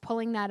 just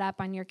pulling that up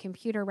on your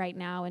computer right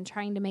now and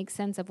trying to make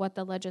sense of what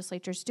the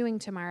legislature's doing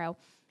tomorrow,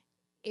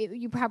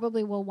 you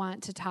probably will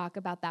want to talk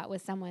about that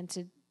with someone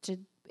to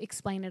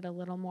explain it a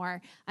little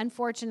more.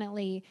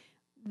 Unfortunately,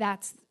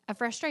 that's a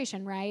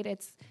frustration, right?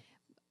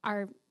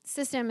 Our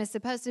system is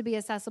supposed to be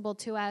accessible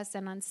to us,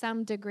 and on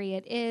some degree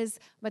it is,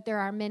 but there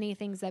are many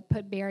things that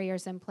put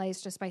barriers in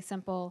place just by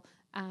simple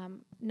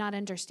not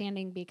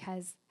understanding,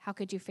 because how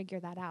could you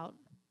figure that out?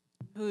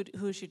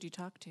 Who should you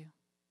talk to?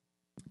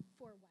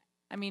 For what?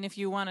 I mean, if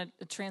you want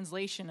a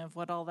translation of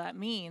what all that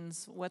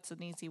means, what's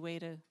an easy way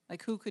to,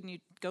 who can you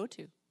go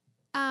to?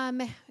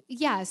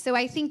 So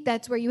I think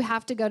that's where you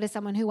have to go to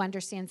someone who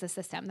understands the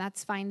system.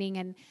 That's finding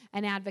an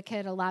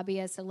advocate, a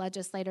lobbyist, a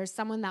legislator,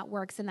 someone that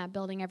works in that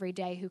building every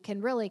day who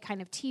can really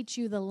kind of teach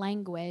you the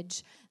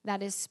language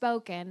that is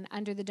spoken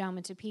under the dome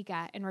in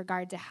Topeka in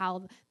regard to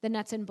how the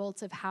nuts and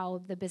bolts of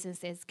how the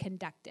business is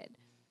conducted.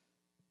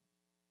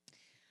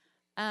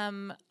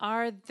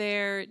 Are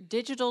there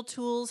digital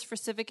tools for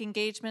civic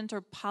engagement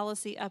or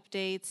policy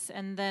updates,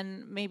 and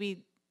then maybe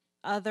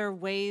other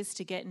ways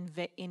to get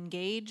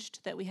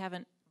engaged that we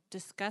haven't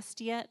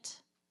discussed yet?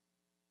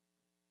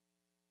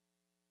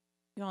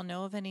 You all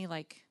know of any,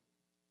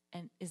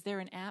 and is there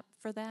an app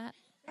for that?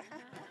 Oh,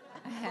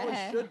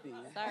 it should be.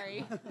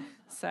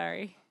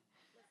 Sorry.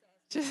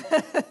 Just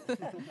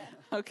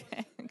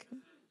okay.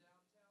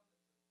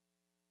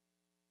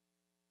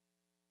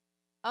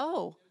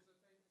 Oh.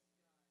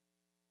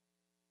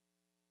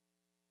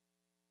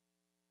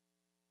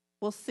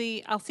 We'll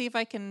see. I'll see if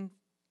I can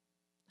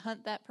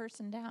hunt that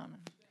person down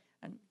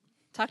and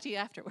talk to you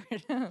afterward.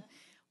 We'll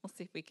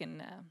see if we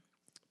can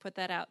put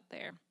that out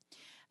there.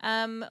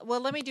 Well,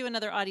 let me do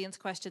another audience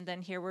question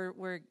then here.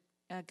 We're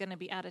going to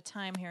be out of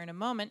time here in a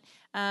moment.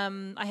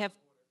 I have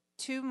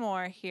two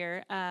more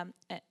here.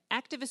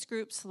 Activist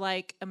groups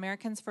like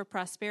Americans for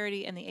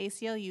Prosperity and the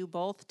ACLU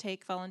both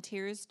take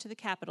volunteers to the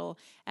Capitol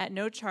at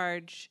no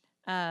charge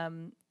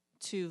to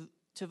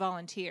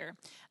volunteer.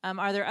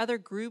 Are there other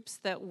groups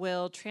that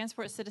will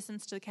transport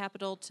citizens to the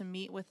Capitol to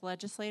meet with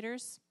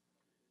legislators?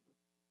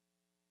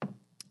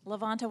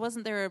 Levanta,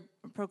 wasn't there a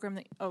program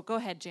that... Oh, go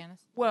ahead, Janice.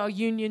 Well,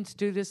 unions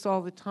do this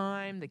all the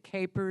time. The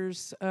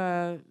Capers,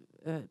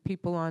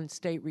 people on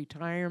state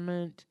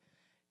retirement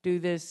do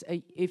this.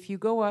 If you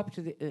go up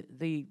to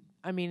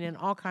in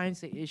all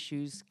kinds of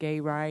issues,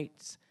 gay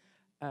rights,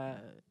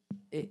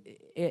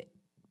 the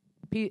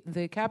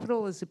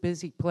Capitol is a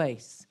busy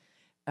place.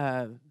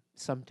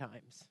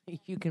 Sometimes.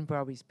 You can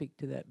probably speak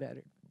to that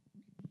better.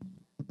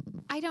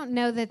 I don't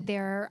know that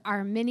there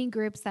are many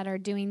groups that are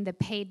doing the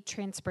paid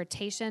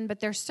transportation, but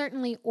they're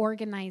certainly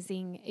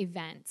organizing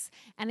events.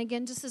 And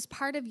again, just as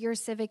part of your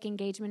civic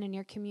engagement in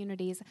your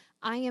communities,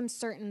 I am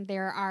certain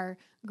there are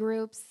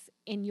groups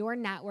in your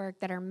network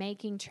that are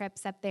making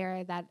trips up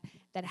there that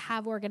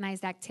have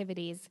organized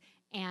activities,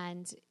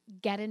 and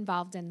get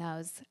involved in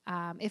those.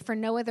 If for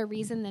no other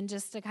reason than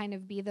just to kind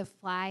of be the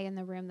fly in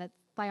the room, that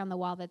fly on the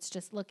wall that's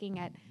just looking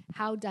at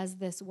how does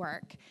this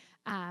work.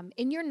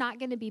 And you're not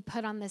going to be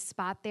put on this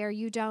spot there.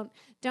 You don't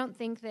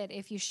think that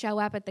if you show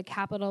up at the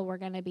Capitol, we're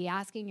going to be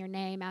asking your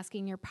name,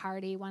 asking your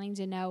party, wanting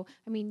to know.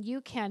 I mean,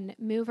 you can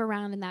move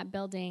around in that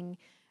building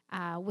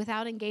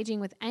without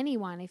engaging with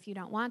anyone if you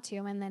don't want to.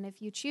 And then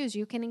if you choose,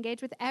 you can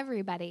engage with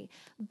everybody.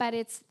 But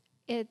it's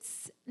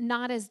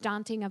not as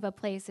daunting of a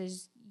place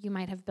as you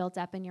might have built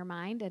up in your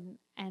mind,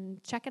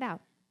 and check it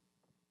out.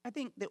 I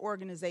think the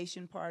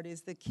organization part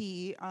is the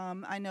key.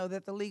 I know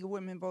that the League of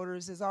Women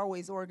Voters is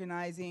always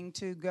organizing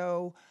to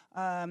go,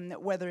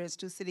 whether it's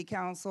to city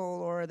council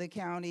or the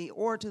county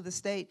or to the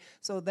state.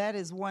 So that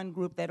is one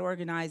group that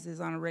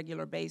organizes on a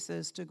regular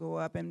basis to go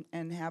up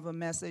and have a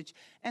message.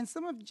 And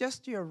some of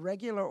just your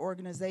regular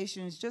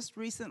organizations, just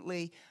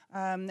recently,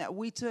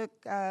 we took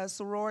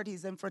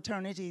sororities and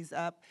fraternities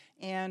up,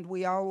 and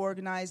we all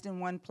organized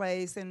in one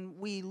place, and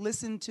we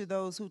listened to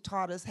those who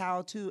taught us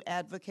how to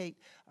advocate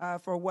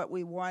for what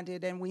we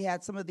wanted, and we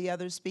had some of the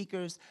other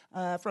speakers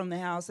from the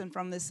House and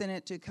from the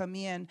Senate to come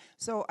in.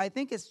 So I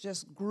think it's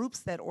just groups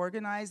that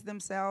organize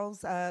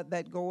themselves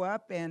that go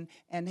up and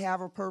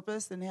have a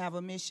purpose and have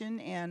a mission.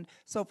 And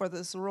so for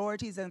the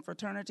sororities and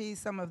fraternities,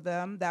 some of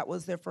them, that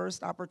was their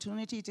first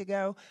opportunity to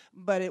go,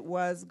 but it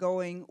was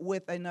going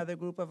with another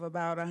group of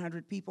about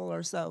 100 people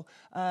or so,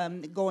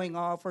 going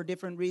all for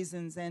different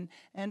reasons.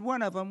 And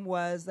one of them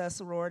was a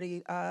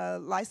sorority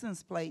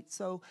license plate.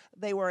 So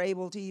they were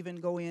able to even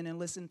go in and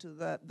listen to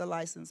the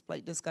license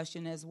plate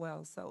discussion as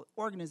well. So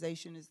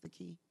organization is the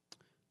key.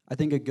 I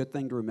think a good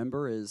thing to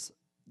remember is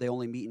they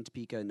only meet in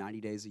Topeka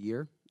 90 days a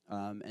year.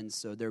 And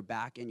so they're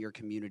back in your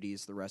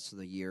communities the rest of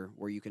the year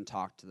where you can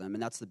talk to them.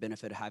 And that's the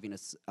benefit of having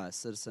a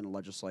citizen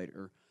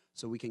legislator.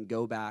 So we can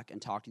go back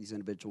and talk to these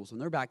individuals when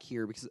they're back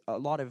here, because a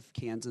lot of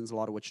Kansans, a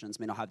lot of Wichitans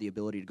may not have the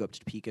ability to go up to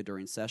Topeka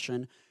during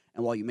session.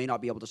 And while you may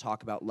not be able to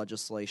talk about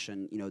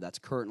legislation, that's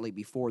currently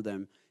before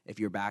them, if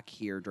you're back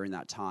here during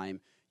that time,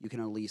 you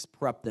can at least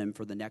prep them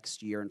for the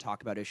next year and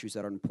talk about issues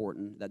that are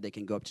important that they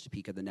can go up to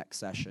Topeka the next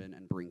session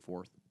and bring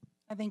forth.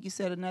 I think you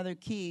said another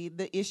key,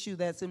 the issue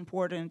that's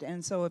important.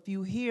 And so if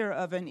you hear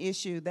of an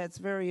issue that's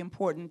very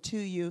important to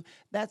you,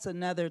 that's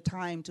another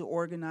time to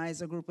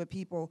organize a group of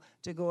people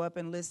to go up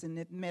and listen.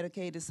 If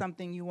Medicaid is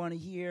something you want to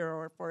hear,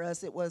 or for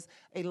us it was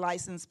a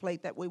license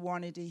plate that we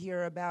wanted to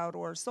hear about,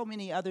 or so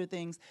many other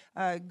things,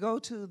 go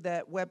to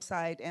that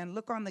website and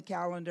look on the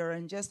calendar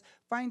and just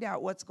find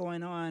out what's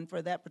going on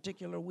for that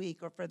particular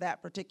week or for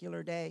that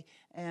particular day.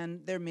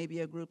 And there may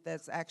be a group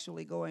that's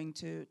actually going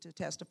to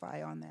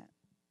testify on that.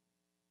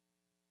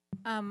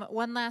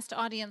 One last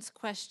audience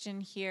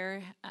question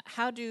here.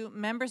 How do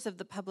members of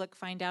the public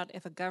find out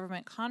if a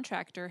government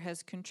contractor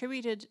has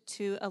contributed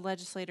to a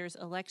legislator's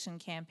election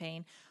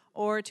campaign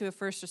or to a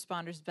first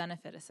responders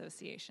benefit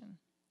association?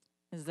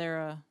 Is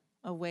there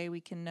a way we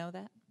can know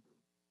that?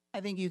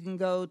 I think you can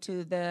go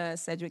to the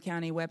Sedgwick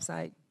County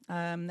website,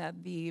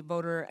 the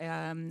voter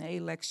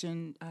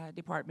election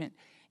department,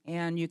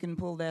 and you can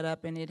pull that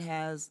up, and it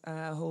has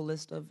a whole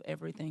list of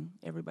everything,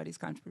 everybody's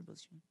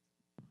contribution.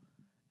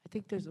 I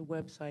think there's a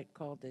website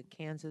called the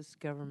Kansas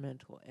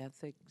Governmental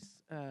Ethics,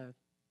 and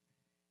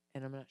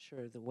I'm not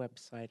sure of the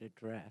website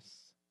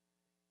address.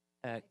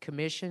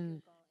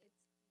 Commission,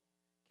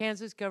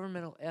 Kansas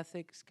Governmental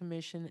Ethics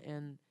Commission,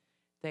 and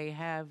they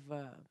have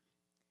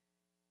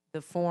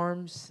the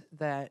forms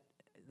that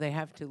they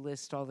have to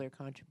list all their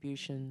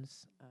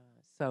contributions.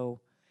 So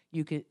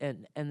you could,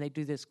 and they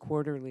do this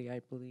quarterly,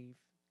 I believe.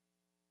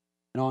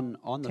 And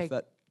on the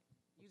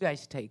you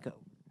guys take over.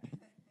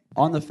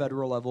 On the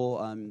federal level,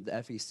 the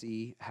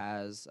FEC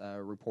has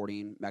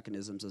reporting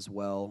mechanisms as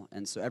well.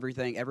 And so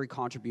every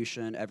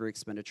contribution, every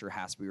expenditure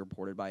has to be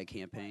reported by a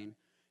campaign.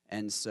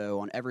 And so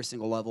on every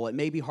single level, it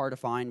may be hard to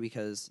find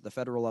because the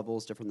federal level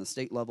is different than the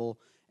state level,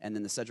 and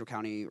then the Sedgwick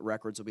County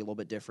records will be a little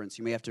bit different.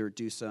 So you may have to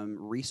do some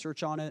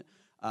research on it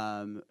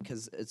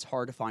because it's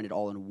hard to find it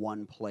all in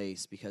one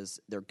place because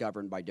they're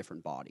governed by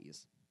different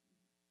bodies.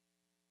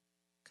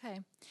 Okay.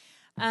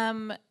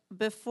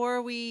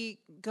 Before we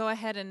go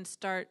ahead and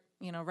start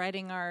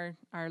writing our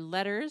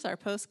letters, our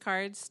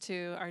postcards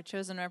to our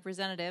chosen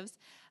representatives,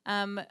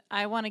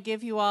 I want to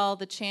give you all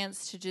the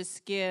chance to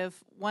just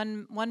give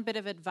one bit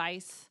of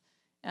advice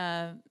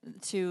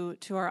to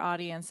our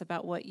audience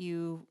about what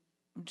you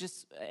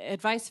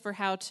advice for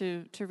how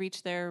to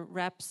reach their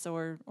reps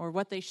or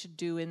what they should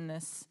do in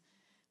this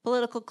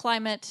political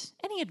climate.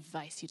 Any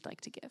advice you'd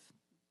like to give?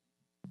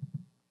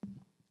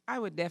 I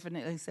would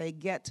definitely say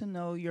get to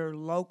know your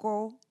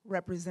local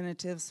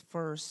representatives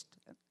first,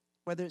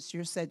 whether it's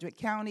your Sedgwick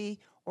County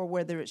or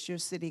whether it's your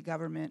city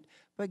government,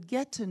 but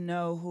get to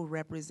know who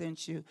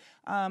represents you.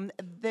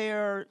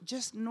 They're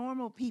just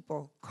normal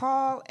people.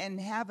 Call and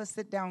have a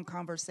sit-down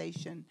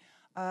conversation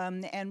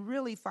and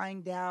really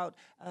find out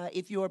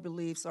if your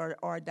beliefs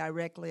are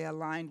directly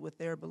aligned with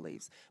their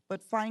beliefs.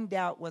 But find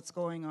out what's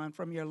going on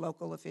from your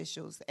local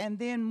officials and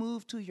then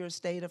move to your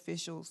state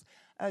officials.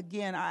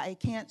 Again, I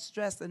can't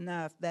stress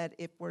enough that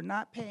if we're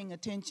not paying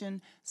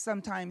attention,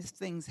 sometimes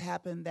things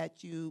happen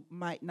that you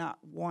might not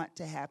want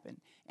to happen.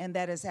 And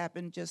that has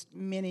happened just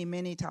many,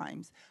 many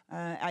times.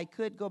 I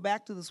could go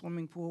back to the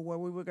swimming pool where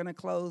we were going to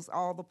close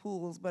all the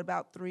pools, but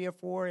about 3 or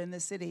 4 in the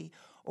city.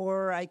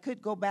 Or I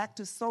could go back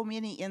to so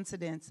many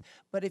incidents.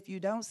 But if you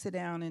don't sit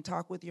down and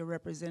talk with your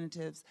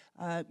representatives,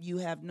 you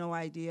have no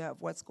idea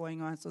of what's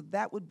going on. So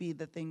that would be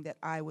the thing that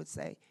I would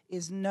say,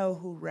 is know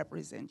who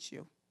represents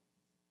you.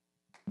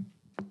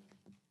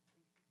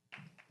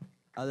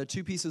 The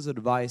 2 pieces of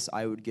advice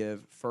I would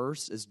give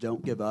first is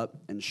don't give up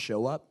and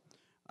show up.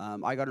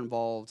 I got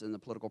involved in the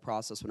political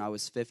process when I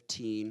was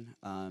 15,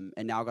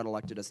 and now got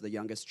elected as the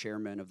youngest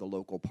chairman of the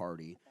local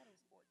party.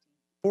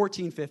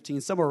 14,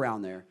 15, somewhere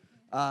around there.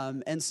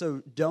 And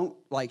so don't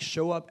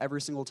show up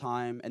every single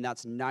time, and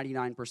that's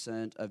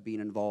 99% of being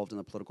involved in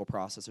the political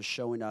process, is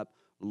showing up,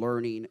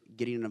 learning,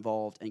 getting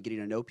involved, and getting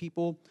to know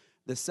people.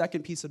 The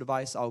second piece of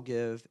advice I'll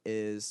give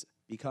is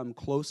become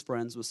close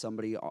friends with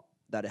somebody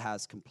that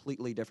has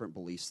completely different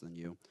beliefs than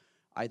you.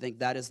 I think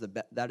that is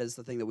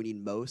the thing that we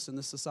need most in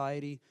this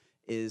society,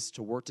 is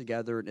to work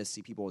together and to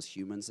see people as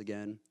humans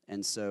again.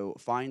 And so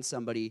find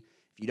somebody.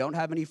 If you don't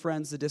have any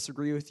friends that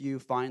disagree with you,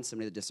 find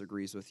somebody that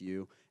disagrees with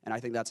you. And I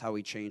think that's how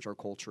we change our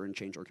culture and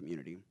change our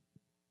community.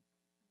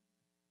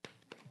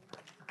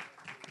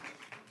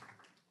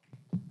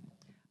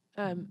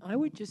 I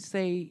would just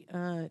say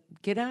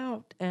get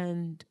out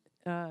and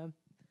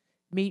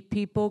meet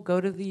people.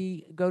 Go to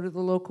the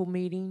local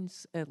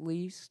meetings at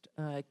least.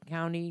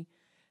 County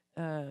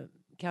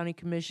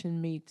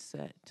Commission meets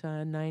at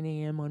 9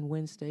 a.m. on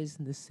Wednesdays,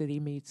 and the city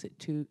meets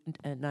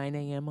at 9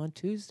 a.m. on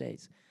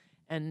Tuesdays.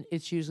 And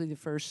it's usually the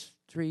first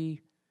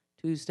 3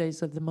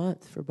 Tuesdays of the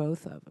month for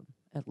both of them,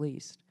 at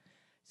least.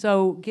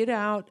 So get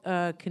out,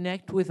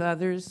 connect with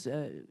others,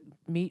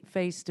 meet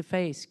face to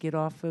face. Get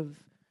off of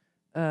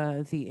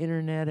the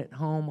internet at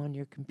home on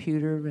your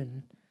computer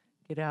and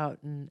get out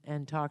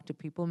and talk to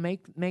people.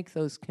 Make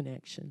those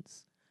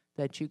connections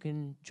that you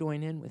can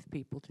join in with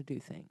people to do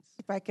things.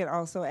 If I could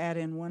also add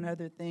in one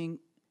other thing.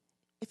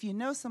 If you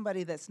know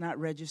somebody that's not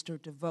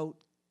registered to vote,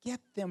 get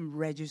them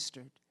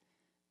registered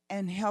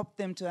and help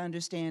them to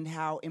understand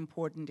how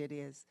important it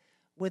is.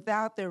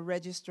 Without their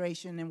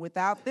registration and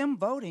without them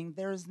voting,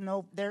 there's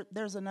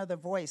another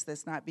voice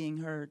that's not being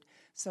heard.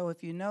 So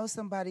if you know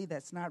somebody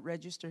that's not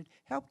registered,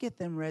 help get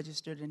them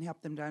registered and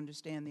help them to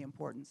understand the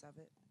importance of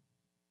it.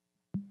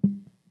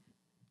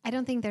 I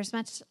don't think there's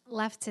much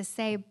left to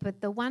say,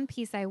 but the one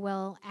piece I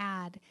will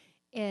add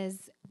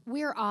is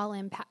we're all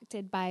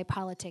impacted by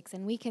politics.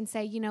 And we can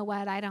say, you know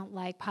what, I don't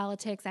like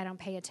politics, I don't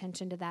pay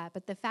attention to that.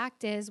 But the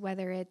fact is,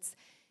 whether it's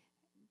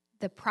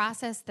the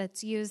process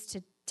that's used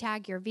to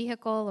tag your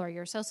vehicle or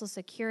your Social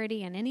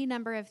Security and any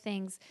number of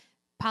things,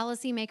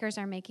 policymakers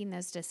are making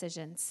those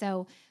decisions.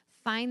 So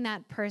find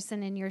that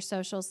person in your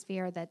social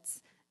sphere that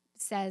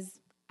says,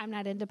 I'm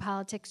not into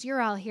politics,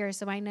 you're all here,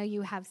 so I know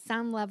you have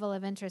some level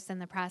of interest in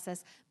the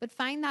process, but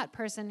find that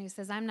person who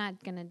says, I'm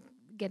not going to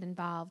get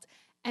involved,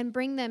 and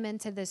bring them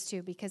into this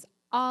too, because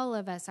all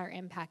of us are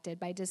impacted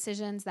by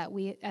decisions that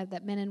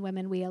that men and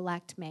women we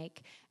elect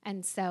make.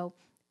 And so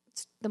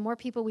the more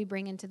people we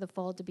bring into the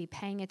fold to be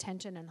paying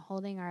attention and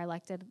holding our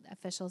elected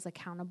officials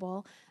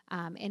accountable.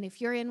 And if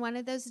you're in one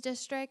of those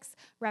districts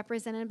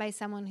represented by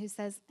someone who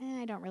says,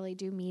 I don't really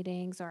do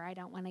meetings, or I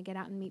don't want to get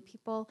out and meet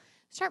people,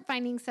 start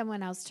finding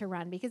someone else to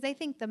run. Because I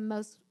think the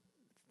most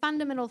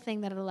fundamental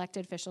thing that an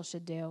elected official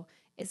should do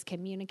is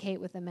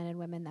communicate with the men and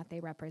women that they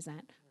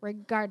represent,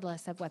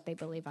 regardless of what they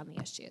believe on the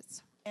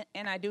issues.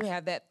 And I do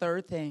have that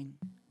third thing.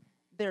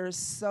 There are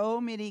so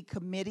many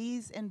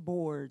committees and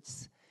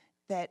boards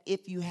that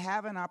if you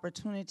have an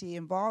opportunity,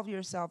 involve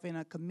yourself in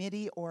a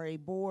committee or a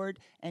board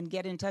and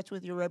get in touch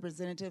with your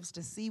representatives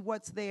to see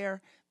what's there.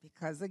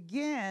 Because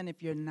again,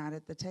 if you're not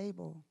at the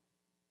table,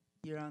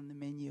 you're on the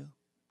menu.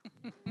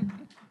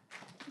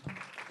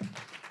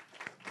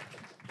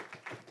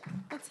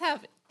 Let's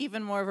have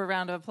even more of a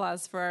round of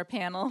applause for our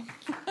panel.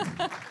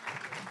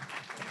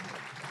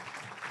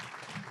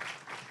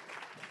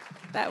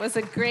 That was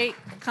a great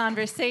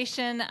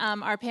conversation.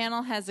 Our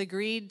panel has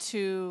agreed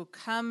to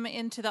come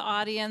into the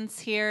audience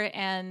here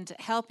and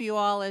help you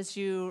all as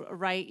you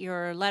write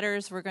your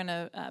letters. We're going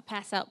to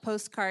pass out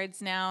postcards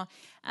now,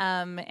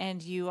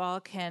 and you all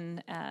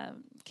can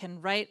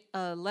write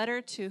a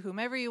letter to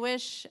whomever you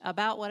wish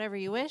about whatever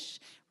you wish.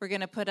 We're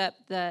going to put up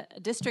the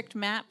district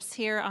maps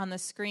here on the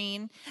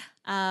screen,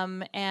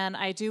 and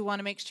I do want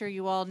to make sure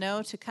you all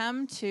know to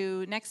come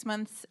to next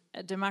month's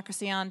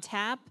Democracy on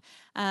Tap.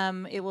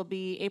 It will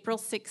be April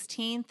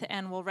 16th,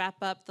 and we'll wrap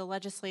up the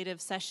legislative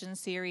session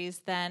series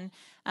then.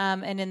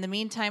 And in the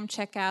meantime,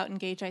 check out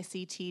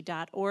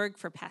engageict.org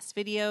for past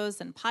videos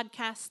and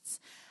podcasts.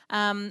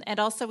 And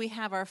also we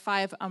have our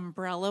 5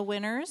 umbrella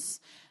winners.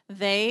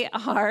 They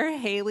are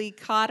Haley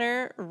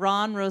Cotter,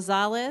 Ron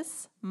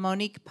Rosales,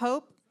 Monique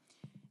Pope,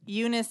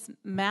 Eunice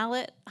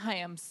Mallet, I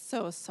am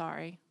so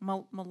sorry,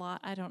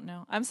 I don't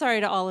know. I'm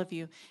sorry to all of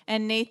you.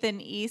 And Nathan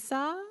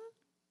Esau.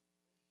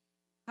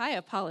 I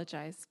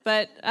apologize,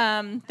 but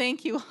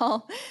thank you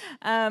all.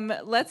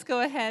 Let's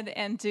go ahead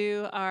and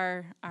do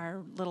our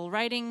little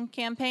writing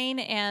campaign.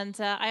 And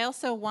I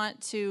also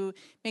want to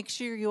make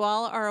sure you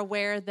all are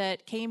aware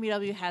that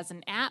KMUW has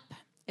an app.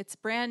 It's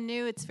brand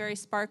new. It's very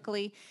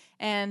sparkly.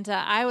 And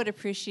I would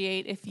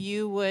appreciate if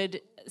you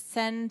would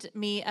send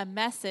me a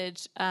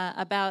message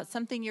about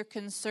something you're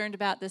concerned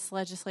about this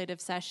legislative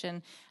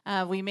session.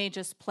 We may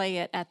just play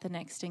it at the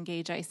next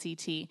Engage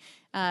ICT.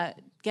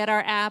 Get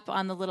our app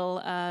on the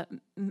little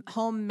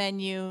home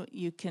menu.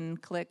 You can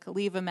click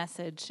Leave a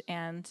Message,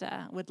 and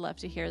would love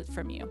to hear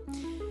from you.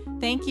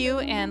 Thank you,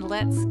 and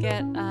let's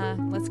get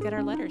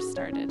our letters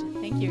started.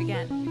 Thank you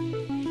again.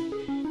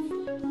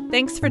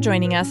 Thanks for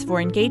joining us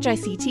for Engage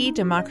ICT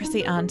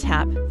Democracy on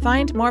Tap.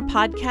 Find more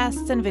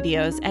podcasts and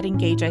videos at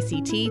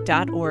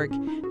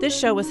engageict.org. This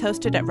show was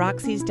hosted at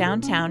Roxy's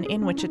downtown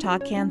in Wichita,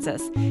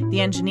 Kansas.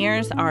 The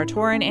engineers are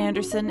Torrin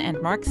Anderson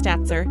and Mark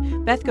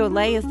Statzer. Beth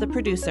Golay is the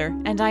producer,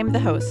 and I'm the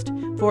host.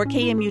 For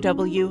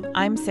KMUW,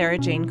 I'm Sarah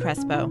Jane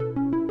Crespo.